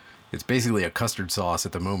out. It's basically a custard sauce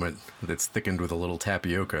at the moment that's thickened with a little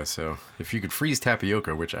tapioca. So if you could freeze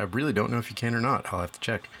tapioca, which I really don't know if you can or not, I'll have to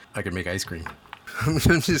check. I could make ice cream. I'm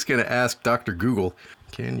just going to ask Dr. Google,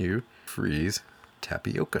 can you freeze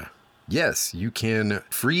tapioca? Yes, you can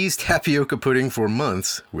freeze tapioca pudding for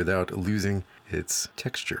months without losing its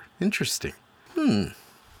texture. Interesting. You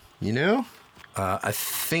know, I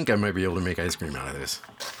think I might be able to make ice cream out of this.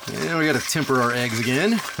 Yeah, we got to temper our eggs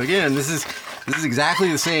again. Again, this is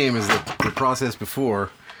exactly the same as the process before,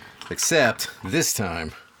 except this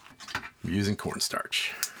time I'm using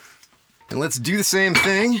cornstarch. And let's do the same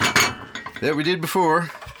thing that we did before.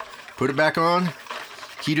 Put it back on,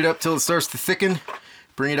 heat it up till it starts to thicken,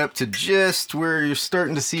 bring it up to just where you're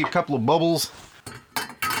starting to see a couple of bubbles.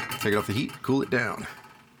 Take it off the heat, cool it down.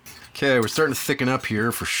 Okay, we're starting to thicken up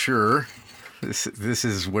here for sure. This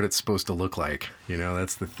is what it's supposed to look like. You know,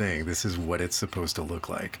 that's the thing. This is what it's supposed to look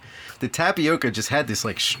like. The tapioca just had this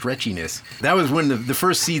like stretchiness. That was when the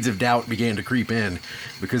first seeds of doubt began to creep in,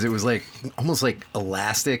 because it was like almost like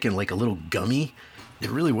elastic and like a little gummy.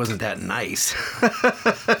 It really wasn't that nice.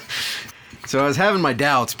 So I was having my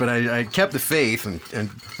doubts, but I kept the faith and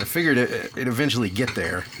I figured it'd eventually get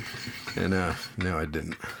there. And no, it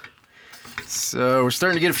didn't. So we're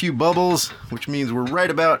starting to get a few bubbles, which means we're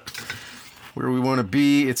right about where we want to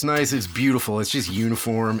be. It's nice, it's beautiful, it's just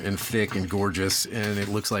uniform and thick and gorgeous, and it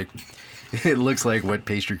looks like what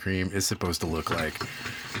pastry cream is supposed to look like.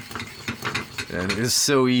 And it is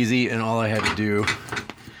so easy, and all I had to do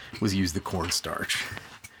was use the cornstarch.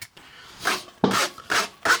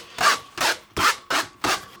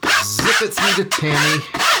 Zip it through the Tammy.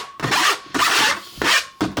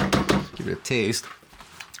 Give it a taste.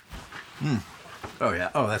 Oh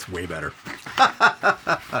yeah, oh that's way better.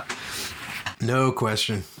 No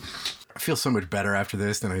question. I feel so much better after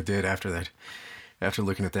this than I did after that. After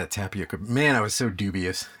looking at that tapioca. Man, I was so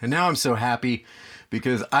dubious. And now I'm so happy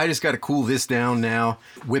because I just got to cool this down now.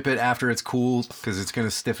 Whip it after it's cooled because it's going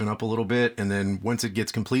to stiffen up a little bit. And then once it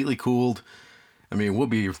gets completely cooled, I mean, we'll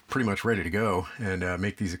be pretty much ready to go and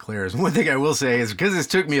make these eclairs. One thing I will say is because this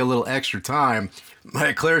took me a little extra time, my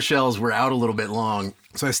eclair shells were out a little bit long.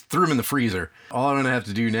 So I threw them in the freezer. All I'm going to have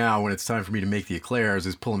to do now when it's time for me to make the eclairs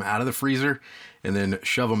is pull them out of the freezer and then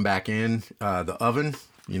shove them back in the oven,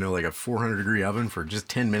 you know, like a 400-degree oven for just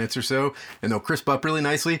 10 minutes or so, and they'll crisp up really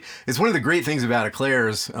nicely. It's one of the great things about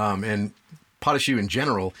eclairs and pot au choux in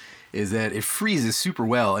general is that it freezes super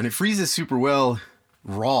well, and it freezes super well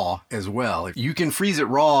raw as well. You can freeze it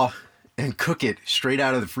raw and cook it straight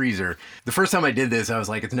out of the freezer. The first time I did this, I was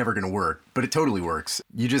like, it's never going to work, but it totally works.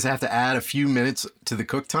 You just have to add a few minutes to the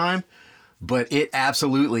cook time, but it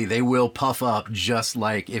absolutely, they will puff up just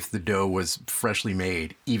like if the dough was freshly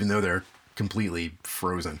made, even though they're completely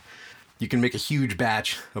frozen. You can make a huge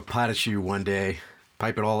batch of pot au choux one day,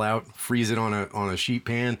 pipe it all out, freeze it on a sheet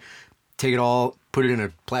pan, take it all, put it in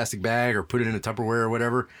a plastic bag or put it in a Tupperware or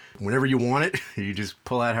whatever. Whenever you want it, you just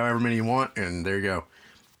pull out however many you want, and there you go.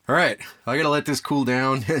 All right, I gotta let this cool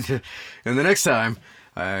down, and the next time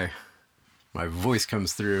my voice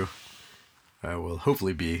comes through, I will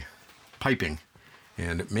hopefully be piping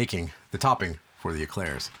and making the topping for the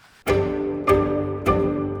eclairs.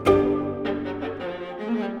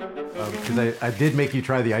 Because I did make you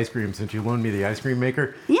try the ice cream since you loaned me the ice cream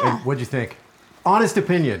maker. Yeah. And what'd you think? Honest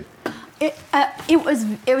opinion. It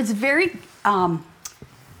was very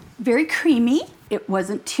very creamy. It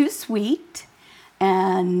wasn't too sweet,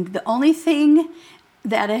 and the only thing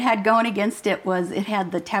that it had going against it was it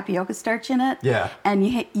had the tapioca starch in it. Yeah. And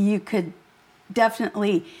you could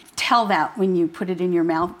definitely tell that when you put it in your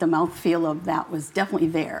mouth. The mouthfeel of that was definitely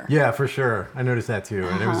there. Yeah, for sure. I noticed that too.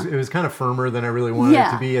 And it was kind of firmer than I really wanted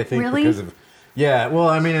it to be, I think, really? because of... Yeah, well,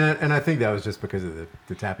 I mean, and I think that was just because of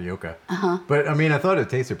the tapioca. But, I mean, I thought it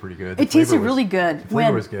tasted pretty good. It tasted really good. The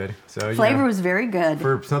flavor was good. So, flavor was very good.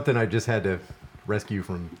 For something I just had to rescue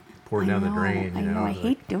from pouring down the drain. I know. I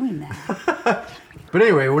hate doing that. But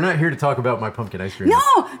anyway, we're not here to talk about my pumpkin ice cream.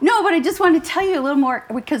 No, but I just wanted to tell you a little more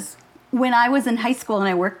because when I was in high school and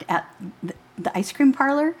I worked at the ice cream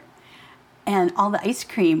parlor, and all the ice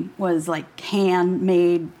cream was like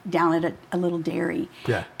handmade down at a little dairy.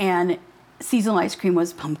 Yeah. And seasonal ice cream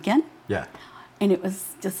was pumpkin. Yeah. And it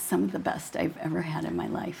was just some of the best I've ever had in my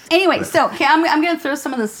life. Anyway, so I'm going to throw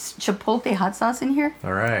some of this chipotle hot sauce in here.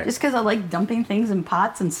 All right. Just because I like dumping things in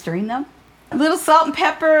pots and stirring them. A little salt and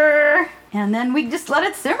pepper. And then we just let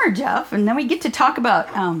it simmer, Jeff. And then we get to talk about...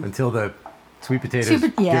 until the sweet potatoes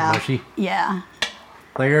get mushy? Yeah.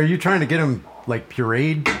 Like, are you trying to get them, like,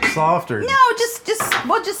 pureed soft? Or No,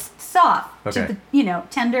 just soft. Okay.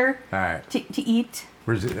 Tender. All right. To eat.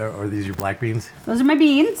 Are these your black beans? Those are my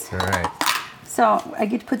beans. All right. So I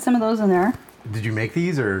get to put some of those in there. Did you make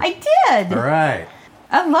these or? I did. All right.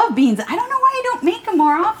 I love beans. I don't know why I don't make them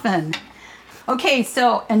more often. Okay,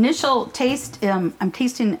 so initial taste, I'm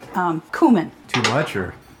tasting cumin. Too much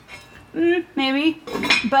or? Maybe,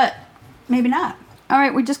 but maybe not. All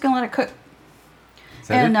right, we're just going to let it cook. Is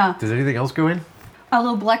that it? Does anything else go in? A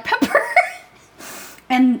little black pepper.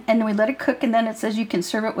 and we let it cook, and then it says you can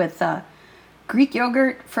serve it with Greek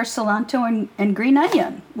yogurt, fresh cilantro, and green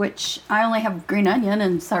onion, which I only have green onion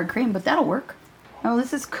and sour cream, but that'll work. Oh,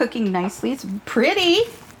 this is cooking nicely. It's pretty.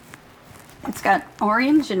 It's got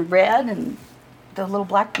orange and red and the little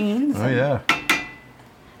black beans. Oh, yeah.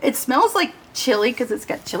 It smells like chili because it's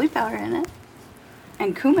got chili powder in it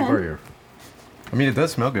and cumin. How are you? I mean, it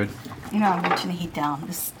does smell good. I'm going to the heat down.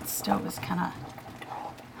 This stove is kind of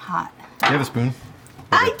hot. Do you have a spoon?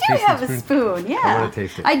 I do have a spoon, yeah. I want to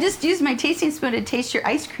taste it. I just used my tasting spoon to taste your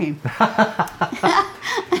ice cream.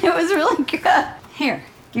 It was really good. Here,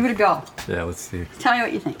 give it a go. Yeah, let's see. Tell me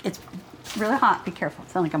what you think. It's really hot. Be careful.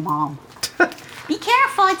 Sound like a mom. Be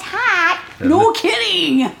careful, it's hot. No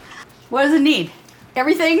kidding. What does it need?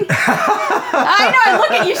 Everything? I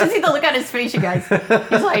know. You should see the look on his face, you guys.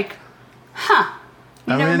 He's like, huh.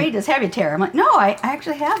 You never made this, have you, Tara? I'm like, no, I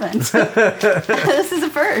actually haven't. This is a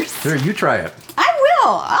first. Here, you try it. I will.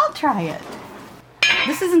 I'll try it.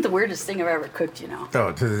 This isn't the weirdest thing I've ever cooked,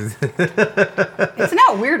 Oh, It's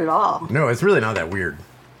not weird at all. No, it's really not that weird.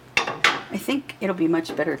 I think it'll be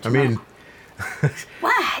much better tomorrow. I mean,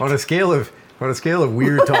 what? on a scale of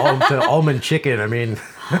weird to almond chicken, I mean.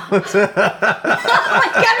 Oh my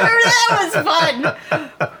God, remember that was fun.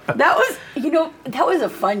 That was a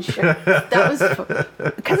fun show. That was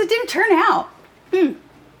because it didn't turn out.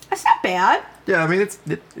 That's not bad. Yeah, I mean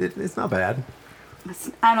it's not bad.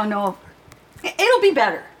 I don't know. It'll be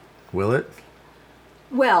better. Will it?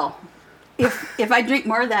 Well, if I drink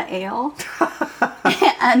more of that ale,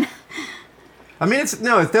 and I mean it's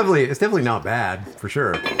definitely not bad for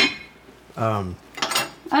sure. I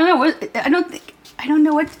don't know. I don't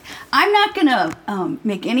know what. I'm not gonna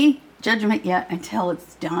make any judgment yet until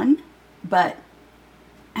it's done. But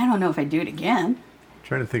I don't know if I do it again. I'm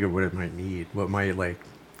trying to think of what it might need. What might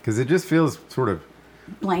because it just feels sort of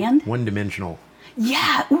bland, one-dimensional.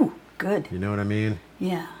 Yeah. Ooh, good. You know what I mean?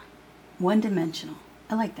 Yeah. One-dimensional.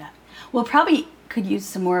 I like that. Well, probably could use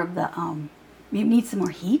some more of the. You need some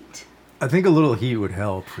more heat. I think a little heat would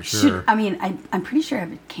help for sure. I'm pretty sure I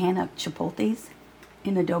have a can of chipotles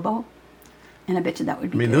in adobo, and I bet you that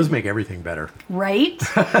would be. I mean, good. those make everything better, right?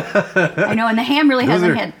 I know, and the ham really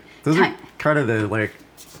hasn't had. Those are kind of the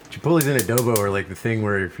chipotles in adobo are like the thing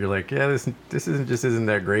where if you're like, yeah, this isn't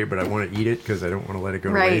that great, but I want to eat it because I don't want to let it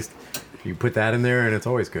go to waste. You put that in there, and it's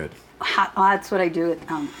always good. That's what I do with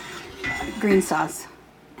green sauce,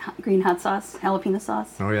 green hot sauce, jalapeno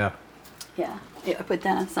sauce. Oh yeah. Yeah, I put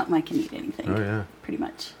that on something I can eat anything. Oh yeah. Pretty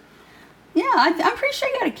much. Yeah, I'm pretty sure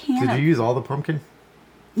I got a can. Did you use all the pumpkin?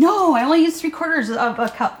 No, I only used 3/4 of a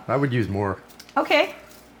cup. I would use more. Okay.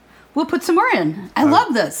 We'll put some more in. I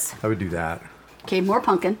love this. I would do that. Okay, more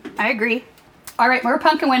pumpkin. I agree. All right, more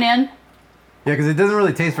pumpkin went in. Yeah, because it doesn't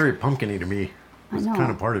really taste very pumpkin-y to me. It's I know. kind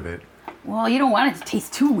of part of it. Well, you don't want it to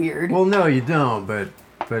taste too weird. Well, no, you don't, but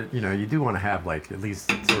you do want to have at least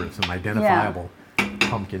sort of some identifiable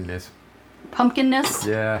pumpkinness. Pumpkinness?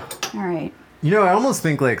 Yeah. All right. You know, I almost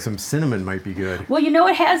think like some cinnamon might be good. Well,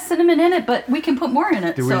 it has cinnamon in it, but we can put more in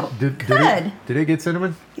it. Did Good. Did it get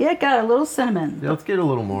cinnamon? Yeah, it got a little cinnamon. Yeah, let's get a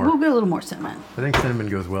little more. We'll get a little more cinnamon. I think cinnamon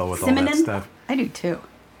goes well with all Cinnamon? that stuff. I do too.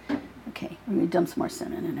 Okay, I'm going to dump some more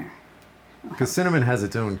cinnamon in there. Because cinnamon has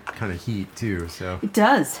its own kind of heat too, so. It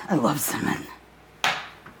does. I love cinnamon.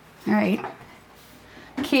 All right.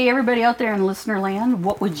 Okay, everybody out there in listener land,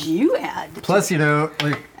 what would you add? Plus,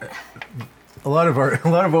 like a lot of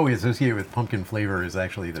what we associate with pumpkin flavor is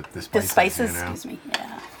actually the spices. The spices, excuse me.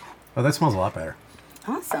 Yeah. Oh, that smells a lot better.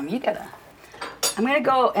 Awesome. I'm gonna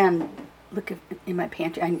go and look in my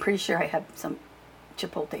pantry. I'm pretty sure I have some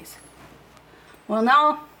chipotles. Well,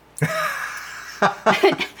 now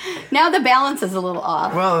the balance is a little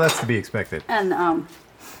off. Well, that's to be expected. And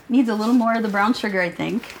needs a little more of the brown sugar, I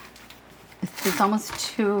think. It's almost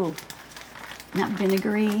too, not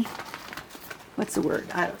vinegary. What's the word?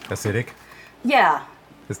 I don't know. Acidic. Yeah.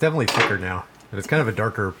 It's definitely thicker now, and it's kind of a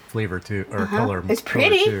darker flavor too, or color. It's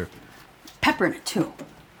pretty. Too. Pepper in it too.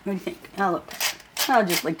 What do you think? I'll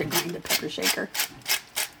just like to grind the pepper shaker.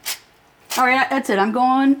 All right, that's it. I'm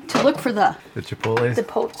going to look for the chipotles. The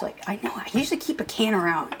poach. Like I know, I usually keep a can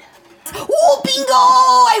around. Oh, bingo!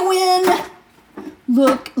 I win.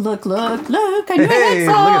 Look! I knew Hey, that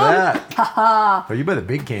look song. at that! Haha! Oh, you buy the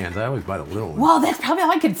big cans. I always buy the little ones. Well, that's probably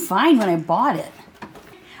all I could find when I bought it.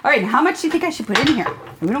 All right, how much do you think I should put in here?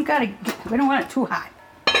 We don't want it too hot.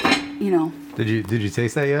 Did you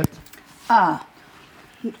taste that yet?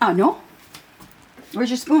 No. Where's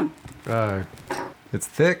your spoon? It's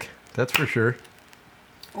thick. That's for sure.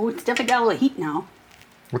 Oh, it's definitely got a little heat now.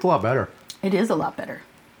 It's a lot better. It is a lot better.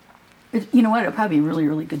 You know what? It'll probably be really,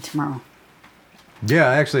 really good tomorrow. Yeah,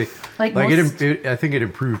 actually, I think it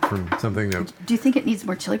improved from something that. Do you think it needs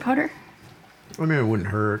more chili powder? I mean, it wouldn't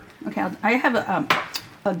hurt. Okay, I have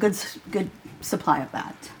a good supply of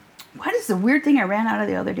that. What is the weird thing I ran out of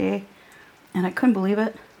the other day, and I couldn't believe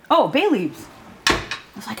it? Oh, bay leaves. I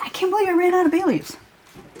was like, I can't believe I ran out of bay leaves.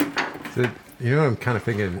 So, I'm kind of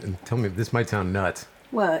thinking, and tell me, this might sound nuts.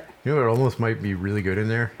 What? You know what almost might be really good in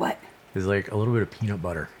there? What? Is like a little bit of peanut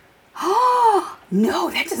butter. Oh, no,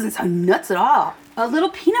 that doesn't sound nuts at all. A little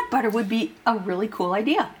peanut butter would be a really cool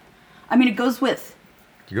idea. I mean, it goes with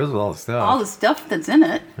all the stuff. all the stuff that's in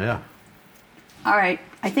it. Yeah. All right,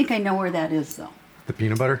 I think I know where that is, though. The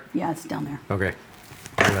peanut butter? Yeah, it's down there. Okay.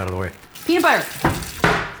 Get it out of the way. Peanut butter.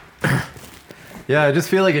 Yeah, I just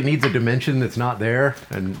feel like it needs a dimension that's not there,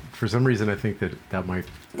 and for some reason, I think that might.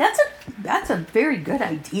 That's a very good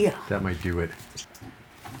idea. That might do it.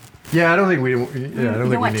 Yeah, I don't think we. Yeah, I don't think You don't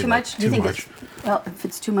we want need too much? Do you think much. if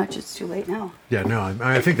it's too much, it's too late now? Yeah, no,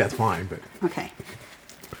 I think that's fine, but Okay.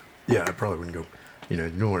 yeah, I probably wouldn't go. You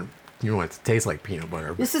don't want it to taste like peanut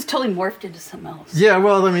butter. This is totally morphed into something else. Yeah,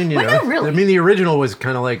 well, I mean, not really. I mean, the original was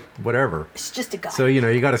kind of like whatever. It's just a guy. So you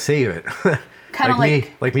got to save it. Kind of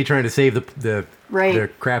like me trying to save the Right.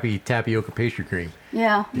 crappy tapioca pastry cream.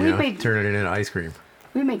 Yeah, Turning it into ice cream.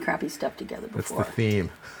 we made crappy stuff together That's before. the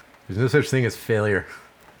theme. There's no such thing as failure.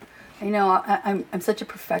 I know. I'm such a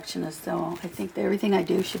perfectionist, though. I think that everything I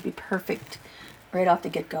do should be perfect right off the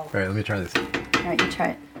get-go. All right, let me try this. All right, you try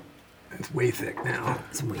it. It's way thick now.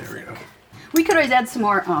 It's way There we go. We could always add some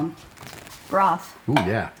more broth. Ooh,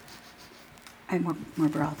 yeah. I have more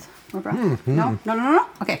broth. More broth? Mm-hmm. No.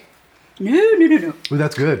 Okay. No. Ooh,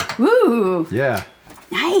 that's good. Ooh, Yeah.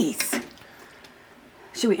 nice.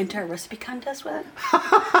 Should we enter a recipe contest with it?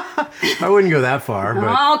 I wouldn't go that far,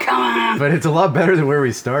 Oh, come on. but it's a lot better than where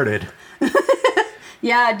we started.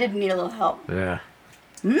 Yeah, I did need a little help. Yeah.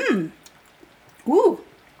 Ooh,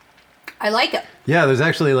 I like it. Yeah, there's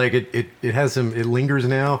actually like it has some, it lingers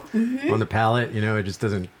now Mm-hmm. on the palate, it just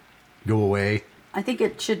doesn't go away. I think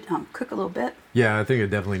it should cook a little bit. Yeah, I think it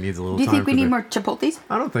definitely needs a little Do you time. think we need more chipotles?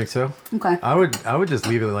 I don't think so. Okay. I would just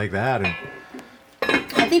leave it like that. And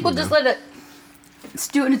I think we'll just let it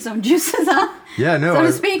stew in its own juices, huh? yeah, no. So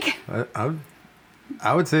to speak.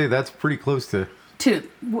 I would say that's pretty close to. To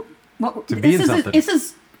being something. This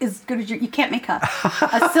is as good as you can't make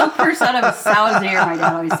a silk purse out of a sow's ear, my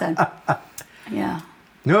dad always said. Yeah.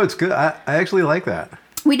 No, it's good. I actually like that.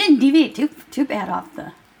 We didn't deviate too bad off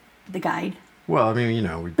the guide. Well, I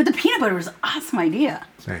mean, But the peanut butter was an awesome idea.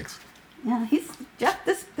 thanks. Yeah, Jeff,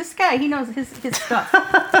 this guy, he knows his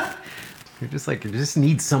stuff. You're just like, you just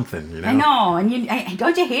need something, I know, and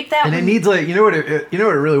don't you hate that? And it when- needs like, what it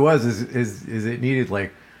really was is it needed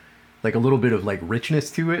like a little bit of like richness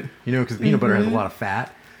to it, because peanut butter has a lot of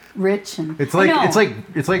fat. Rich and It's I like know.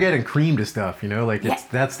 it's like adding cream to stuff, like Yeah.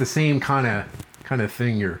 that's the same kind of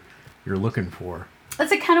thing you're looking for.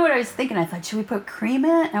 That's kind of what I was thinking. I thought, should we put cream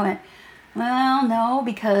in it? And I went, well, no,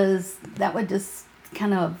 because that would just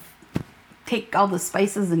kind of take all the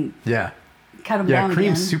spices and Yeah. cut them Yeah, down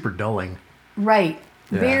cream's again. super dulling. Right.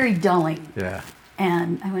 Yeah. Very dulling. Yeah.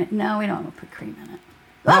 And I went, no, we don't want to put cream in it.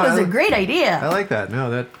 That was a great idea. I like that.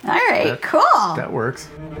 No, that... All right, cool. That works.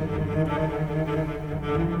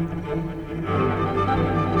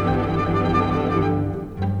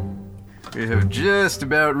 We have just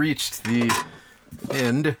about reached the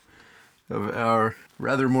end of our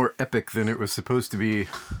rather more epic than it was supposed to be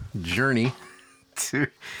journey to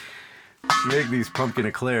make these pumpkin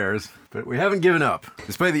eclairs. But we haven't given up.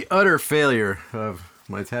 Despite the utter failure of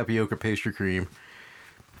my tapioca pastry cream,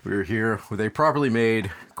 we're here with a properly made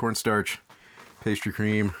cornstarch pastry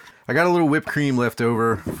cream. I got a little whipped cream left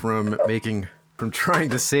over from trying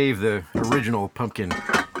to save the original pumpkin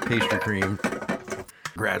pastry cream.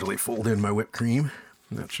 Gradually fold in my whipped cream.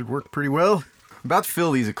 That should work pretty well. I'm about to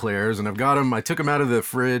fill these eclairs, and I took them out of the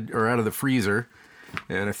freezer,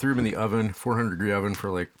 and I threw them in the oven, 400 degree oven, for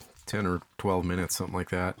like 10 or 12 minutes, something like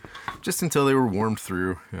that, just until they were warmed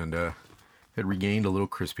through and had regained a little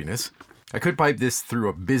crispiness. I could pipe this through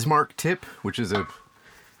a Bismarck tip, which is a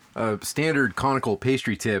standard conical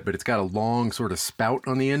pastry tip, but it's got a long sort of spout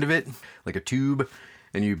on the end of it, like a tube,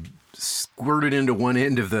 and you squirt it into one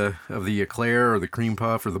end of the eclair or the cream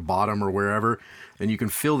puff or the bottom or wherever, and you can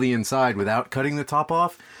fill the inside without cutting the top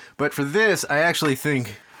off. But for this, I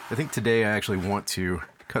think today I actually want to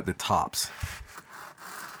cut the tops.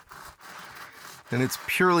 And it's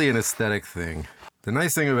purely an aesthetic thing. The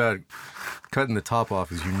nice thing about cutting the top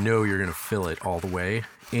off is you're going to fill it all the way,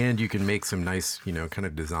 and you can make some nice, kind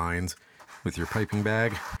of designs with your piping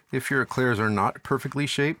bag. If your eclairs are not perfectly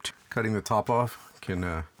shaped, cutting the top off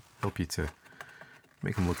can help you to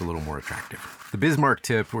make them look a little more attractive. The Bismarck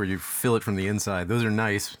tip, where you fill it from the inside, those are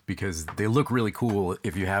nice because they look really cool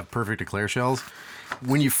if you have perfect eclair shells.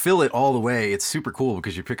 When you fill it all the way, it's super cool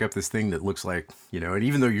because you pick up this thing that looks like, and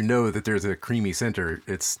even though that there's a creamy center,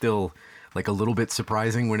 it's still like a little bit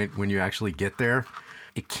surprising when you actually get there.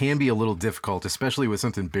 It can be a little difficult, especially with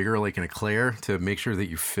something bigger like an eclair, to make sure that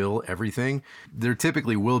you fill everything. There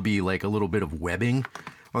typically will be like a little bit of webbing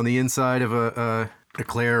on the inside of a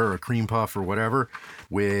eclair or a cream puff or whatever,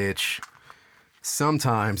 which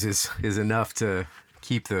sometimes is enough to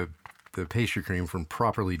keep the pastry cream from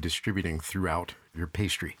properly distributing throughout your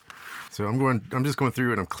pastry. So I'm just going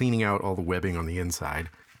through and I'm cleaning out all the webbing on the inside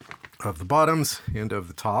of the bottoms and of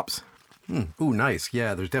the tops. Ooh, nice.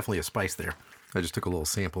 Yeah, there's definitely a spice there. I just took a little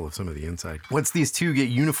sample of some of the inside. Once these two get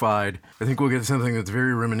unified, I think we'll get something that's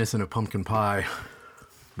very reminiscent of pumpkin pie,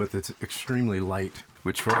 but that's extremely light,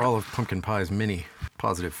 which for all of pumpkin pie's many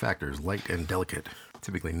positive factors, light and delicate,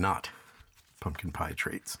 typically not pumpkin pie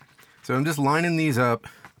traits. So I'm just lining these up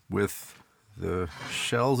with the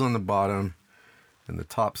shells on the bottom and the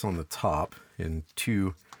tops on the top in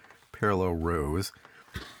 2 parallel rows.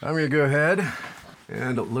 I'm going to go ahead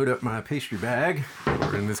and load up my pastry bag,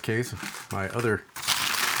 or in this case, my other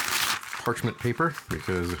parchment paper,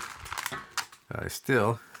 because I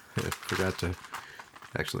still forgot to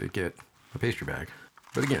actually get a pastry bag.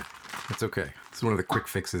 But again, it's okay. It's one of the quick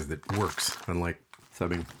fixes that works, unlike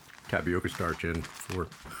subbing tapioca starch in for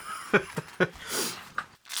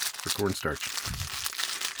cornstarch.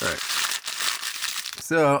 All right.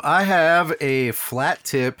 So I have a flat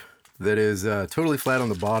tip that is totally flat on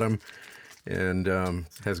the bottom and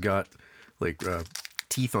has got like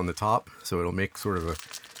teeth on the top, so it'll make sort of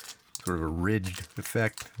a ridged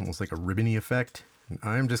effect, almost like a ribbony effect. And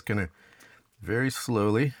I'm just gonna very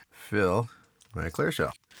slowly fill my eclair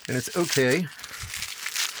shell. And it's okay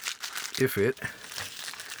if it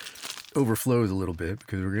overflows a little bit,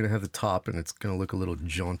 because we're gonna have the top and it's gonna look a little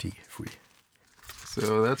jaunty if we...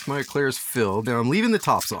 So that's my eclairs filled. Now I'm leaving the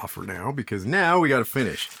tops off for now, because now we gotta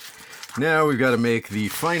finish. Now we've got to make the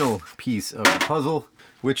final piece of the puzzle,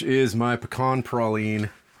 which is my pecan praline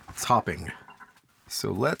topping.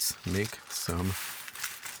 So let's make some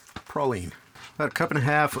praline. About 1.5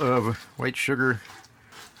 cups of white sugar,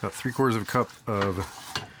 about 3/4 cup of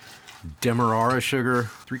demerara sugar,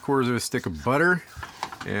 3/4 stick of butter,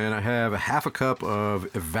 and I have 1/2 cup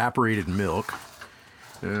of evaporated milk.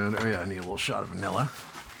 And I need a little shot of vanilla.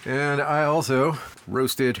 And I also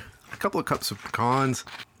roasted a couple of cups of pecans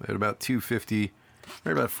at about 250,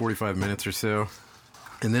 or about 45 minutes or so.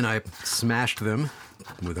 And then I smashed them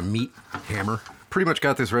with a meat hammer. Pretty much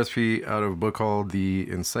got this recipe out of a book called The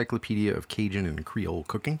Encyclopedia of Cajun and Creole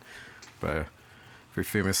Cooking by a very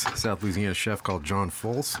famous South Louisiana chef called John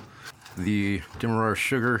Folse. The demerara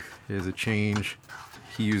sugar is a change.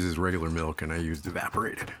 He uses regular milk and I used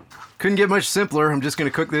evaporated. Couldn't get much simpler. I'm just going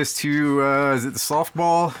to cook this to, is it the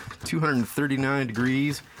softball? 239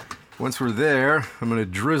 degrees. Once we're there, I'm going to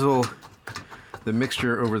drizzle the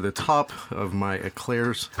mixture over the top of my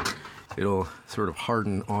eclairs, it'll sort of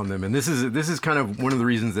harden on them. And this is kind of one of the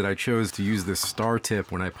reasons that I chose to use this star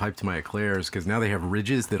tip when I piped my eclairs, because now they have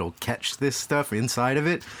ridges that'll catch this stuff inside of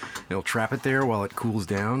it. It'll trap it there while it cools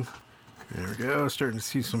down. There we go, starting to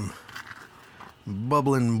see some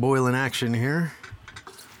bubbling, boiling action here.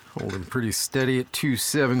 Holding pretty steady at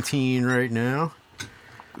 217 right now.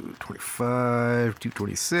 225,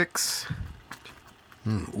 226.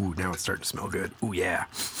 Ooh, now it's starting to smell good. Ooh, yeah.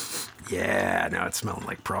 Yeah, now it's smelling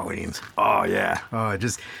like pralines. Oh, yeah. Oh, it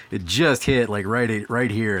just hit like right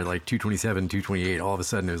here, like 227, 228. All of a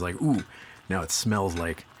sudden it was like, ooh, now it smells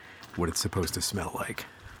like what it's supposed to smell like.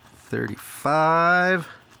 35.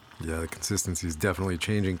 Yeah, the consistency is definitely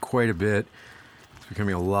changing quite a bit. It's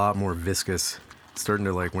becoming a lot more viscous. It's starting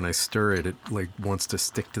to, like, when I stir it, it like wants to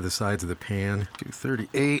stick to the sides of the pan.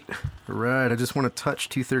 238. All right, I just want to touch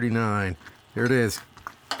 239. There it is.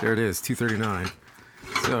 There it is, 239.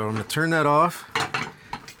 So I'm going to turn that off.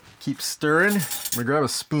 Keep stirring. I'm going to grab a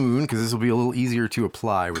spoon, because this will be a little easier to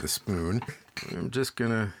apply with a spoon. I'm just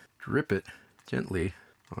going to drip it gently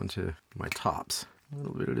onto my tops, a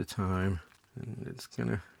little bit at a time. And it's going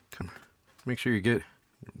to come. Make sure you get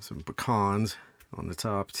some pecans on the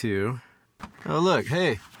top, too. Oh, look,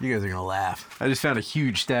 hey, you guys are going to laugh. I just found a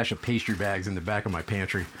huge stash of pastry bags in the back of my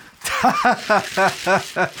pantry.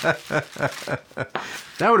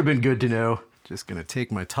 That would have been good to know. Just going to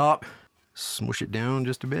take my top, smush it down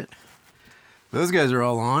just a bit. Those guys are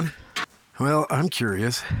all on. Well, I'm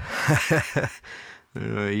curious. I don't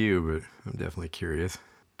know about you, but I'm definitely curious.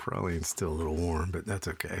 Probably still a little warm, but that's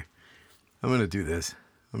okay. I'm going to do this.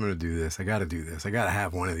 I got to do this. I got to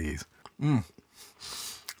have one of these.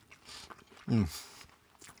 I'm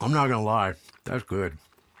not gonna lie, that's good.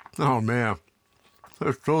 Oh man,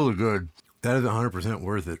 that's totally good. That is 100%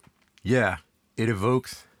 worth it. Yeah, it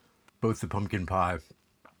evokes both the pumpkin pie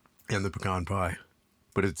and the pecan pie,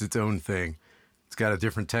 but it's its own thing. It's got a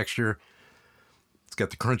different texture. It's got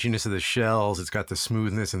the crunchiness of the shells. It's got the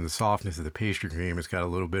smoothness and the softness of the pastry cream. It's got a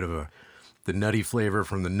little bit of the nutty flavor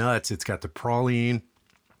from the nuts. It's got the praline,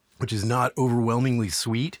 which is not overwhelmingly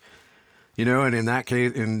sweet. You know, and in that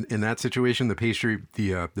case, in that situation, the pastry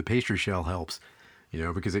shell helps, you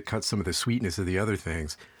know, because it cuts some of the sweetness of the other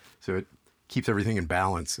things. So it keeps everything in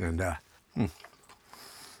balance. And that's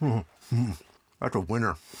a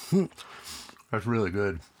winner. That's really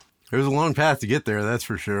good. There's a long path to get there, that's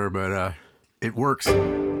for sure, but it works.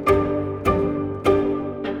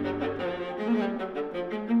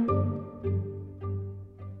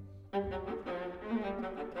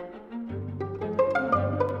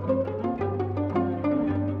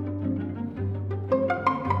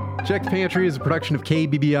 Check the Pantry is a production of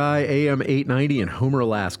KBBI AM 890 in Homer,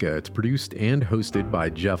 Alaska. It's produced and hosted by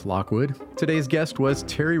Jeff Lockwood. Today's guest was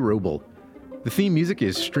Terry Roble. The theme music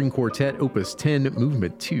is String Quartet Opus 10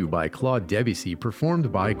 Movement 2 by Claude Debussy,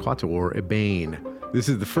 performed by Quatuor Ebane. This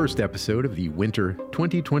is the first episode of the winter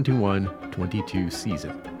 2021-22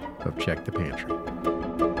 season of Check the Pantry.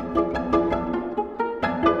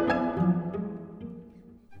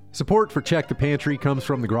 Support for Check the Pantry comes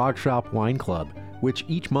from the Grog Shop Wine Club, which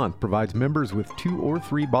each month provides members with 2 or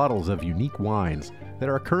 3 bottles of unique wines that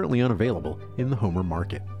are currently unavailable in the Homer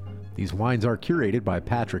market. These wines are curated by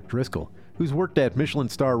Patrick Driscoll, who's worked at Michelin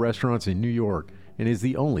star restaurants in New York and is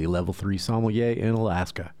the only Level 3 sommelier in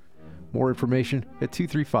Alaska. More information at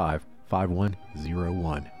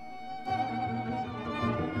 235-5101.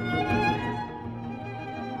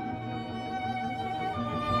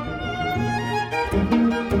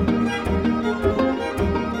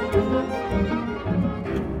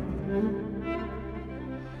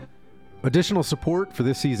 Additional support for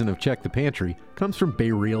this season of Check the Pantry comes from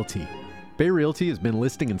Bay Realty. Bay Realty has been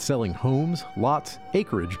listing and selling homes, lots,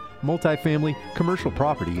 acreage, multifamily, commercial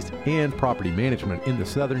properties, and property management in the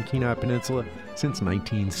southern Kenai Peninsula since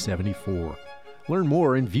 1974. Learn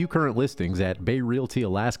more and view current listings at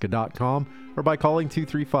bayrealtyalaska.com or by calling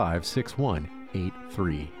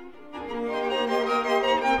 235-6183.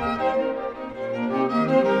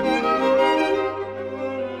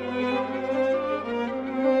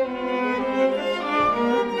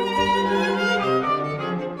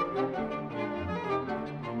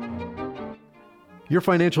 Your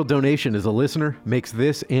financial donation as a listener makes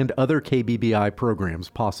this and other KBBI programs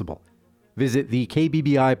possible. Visit the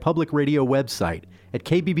KBBI Public Radio website at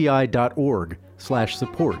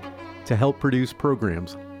kbbi.org/support to help produce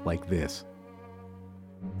programs like this.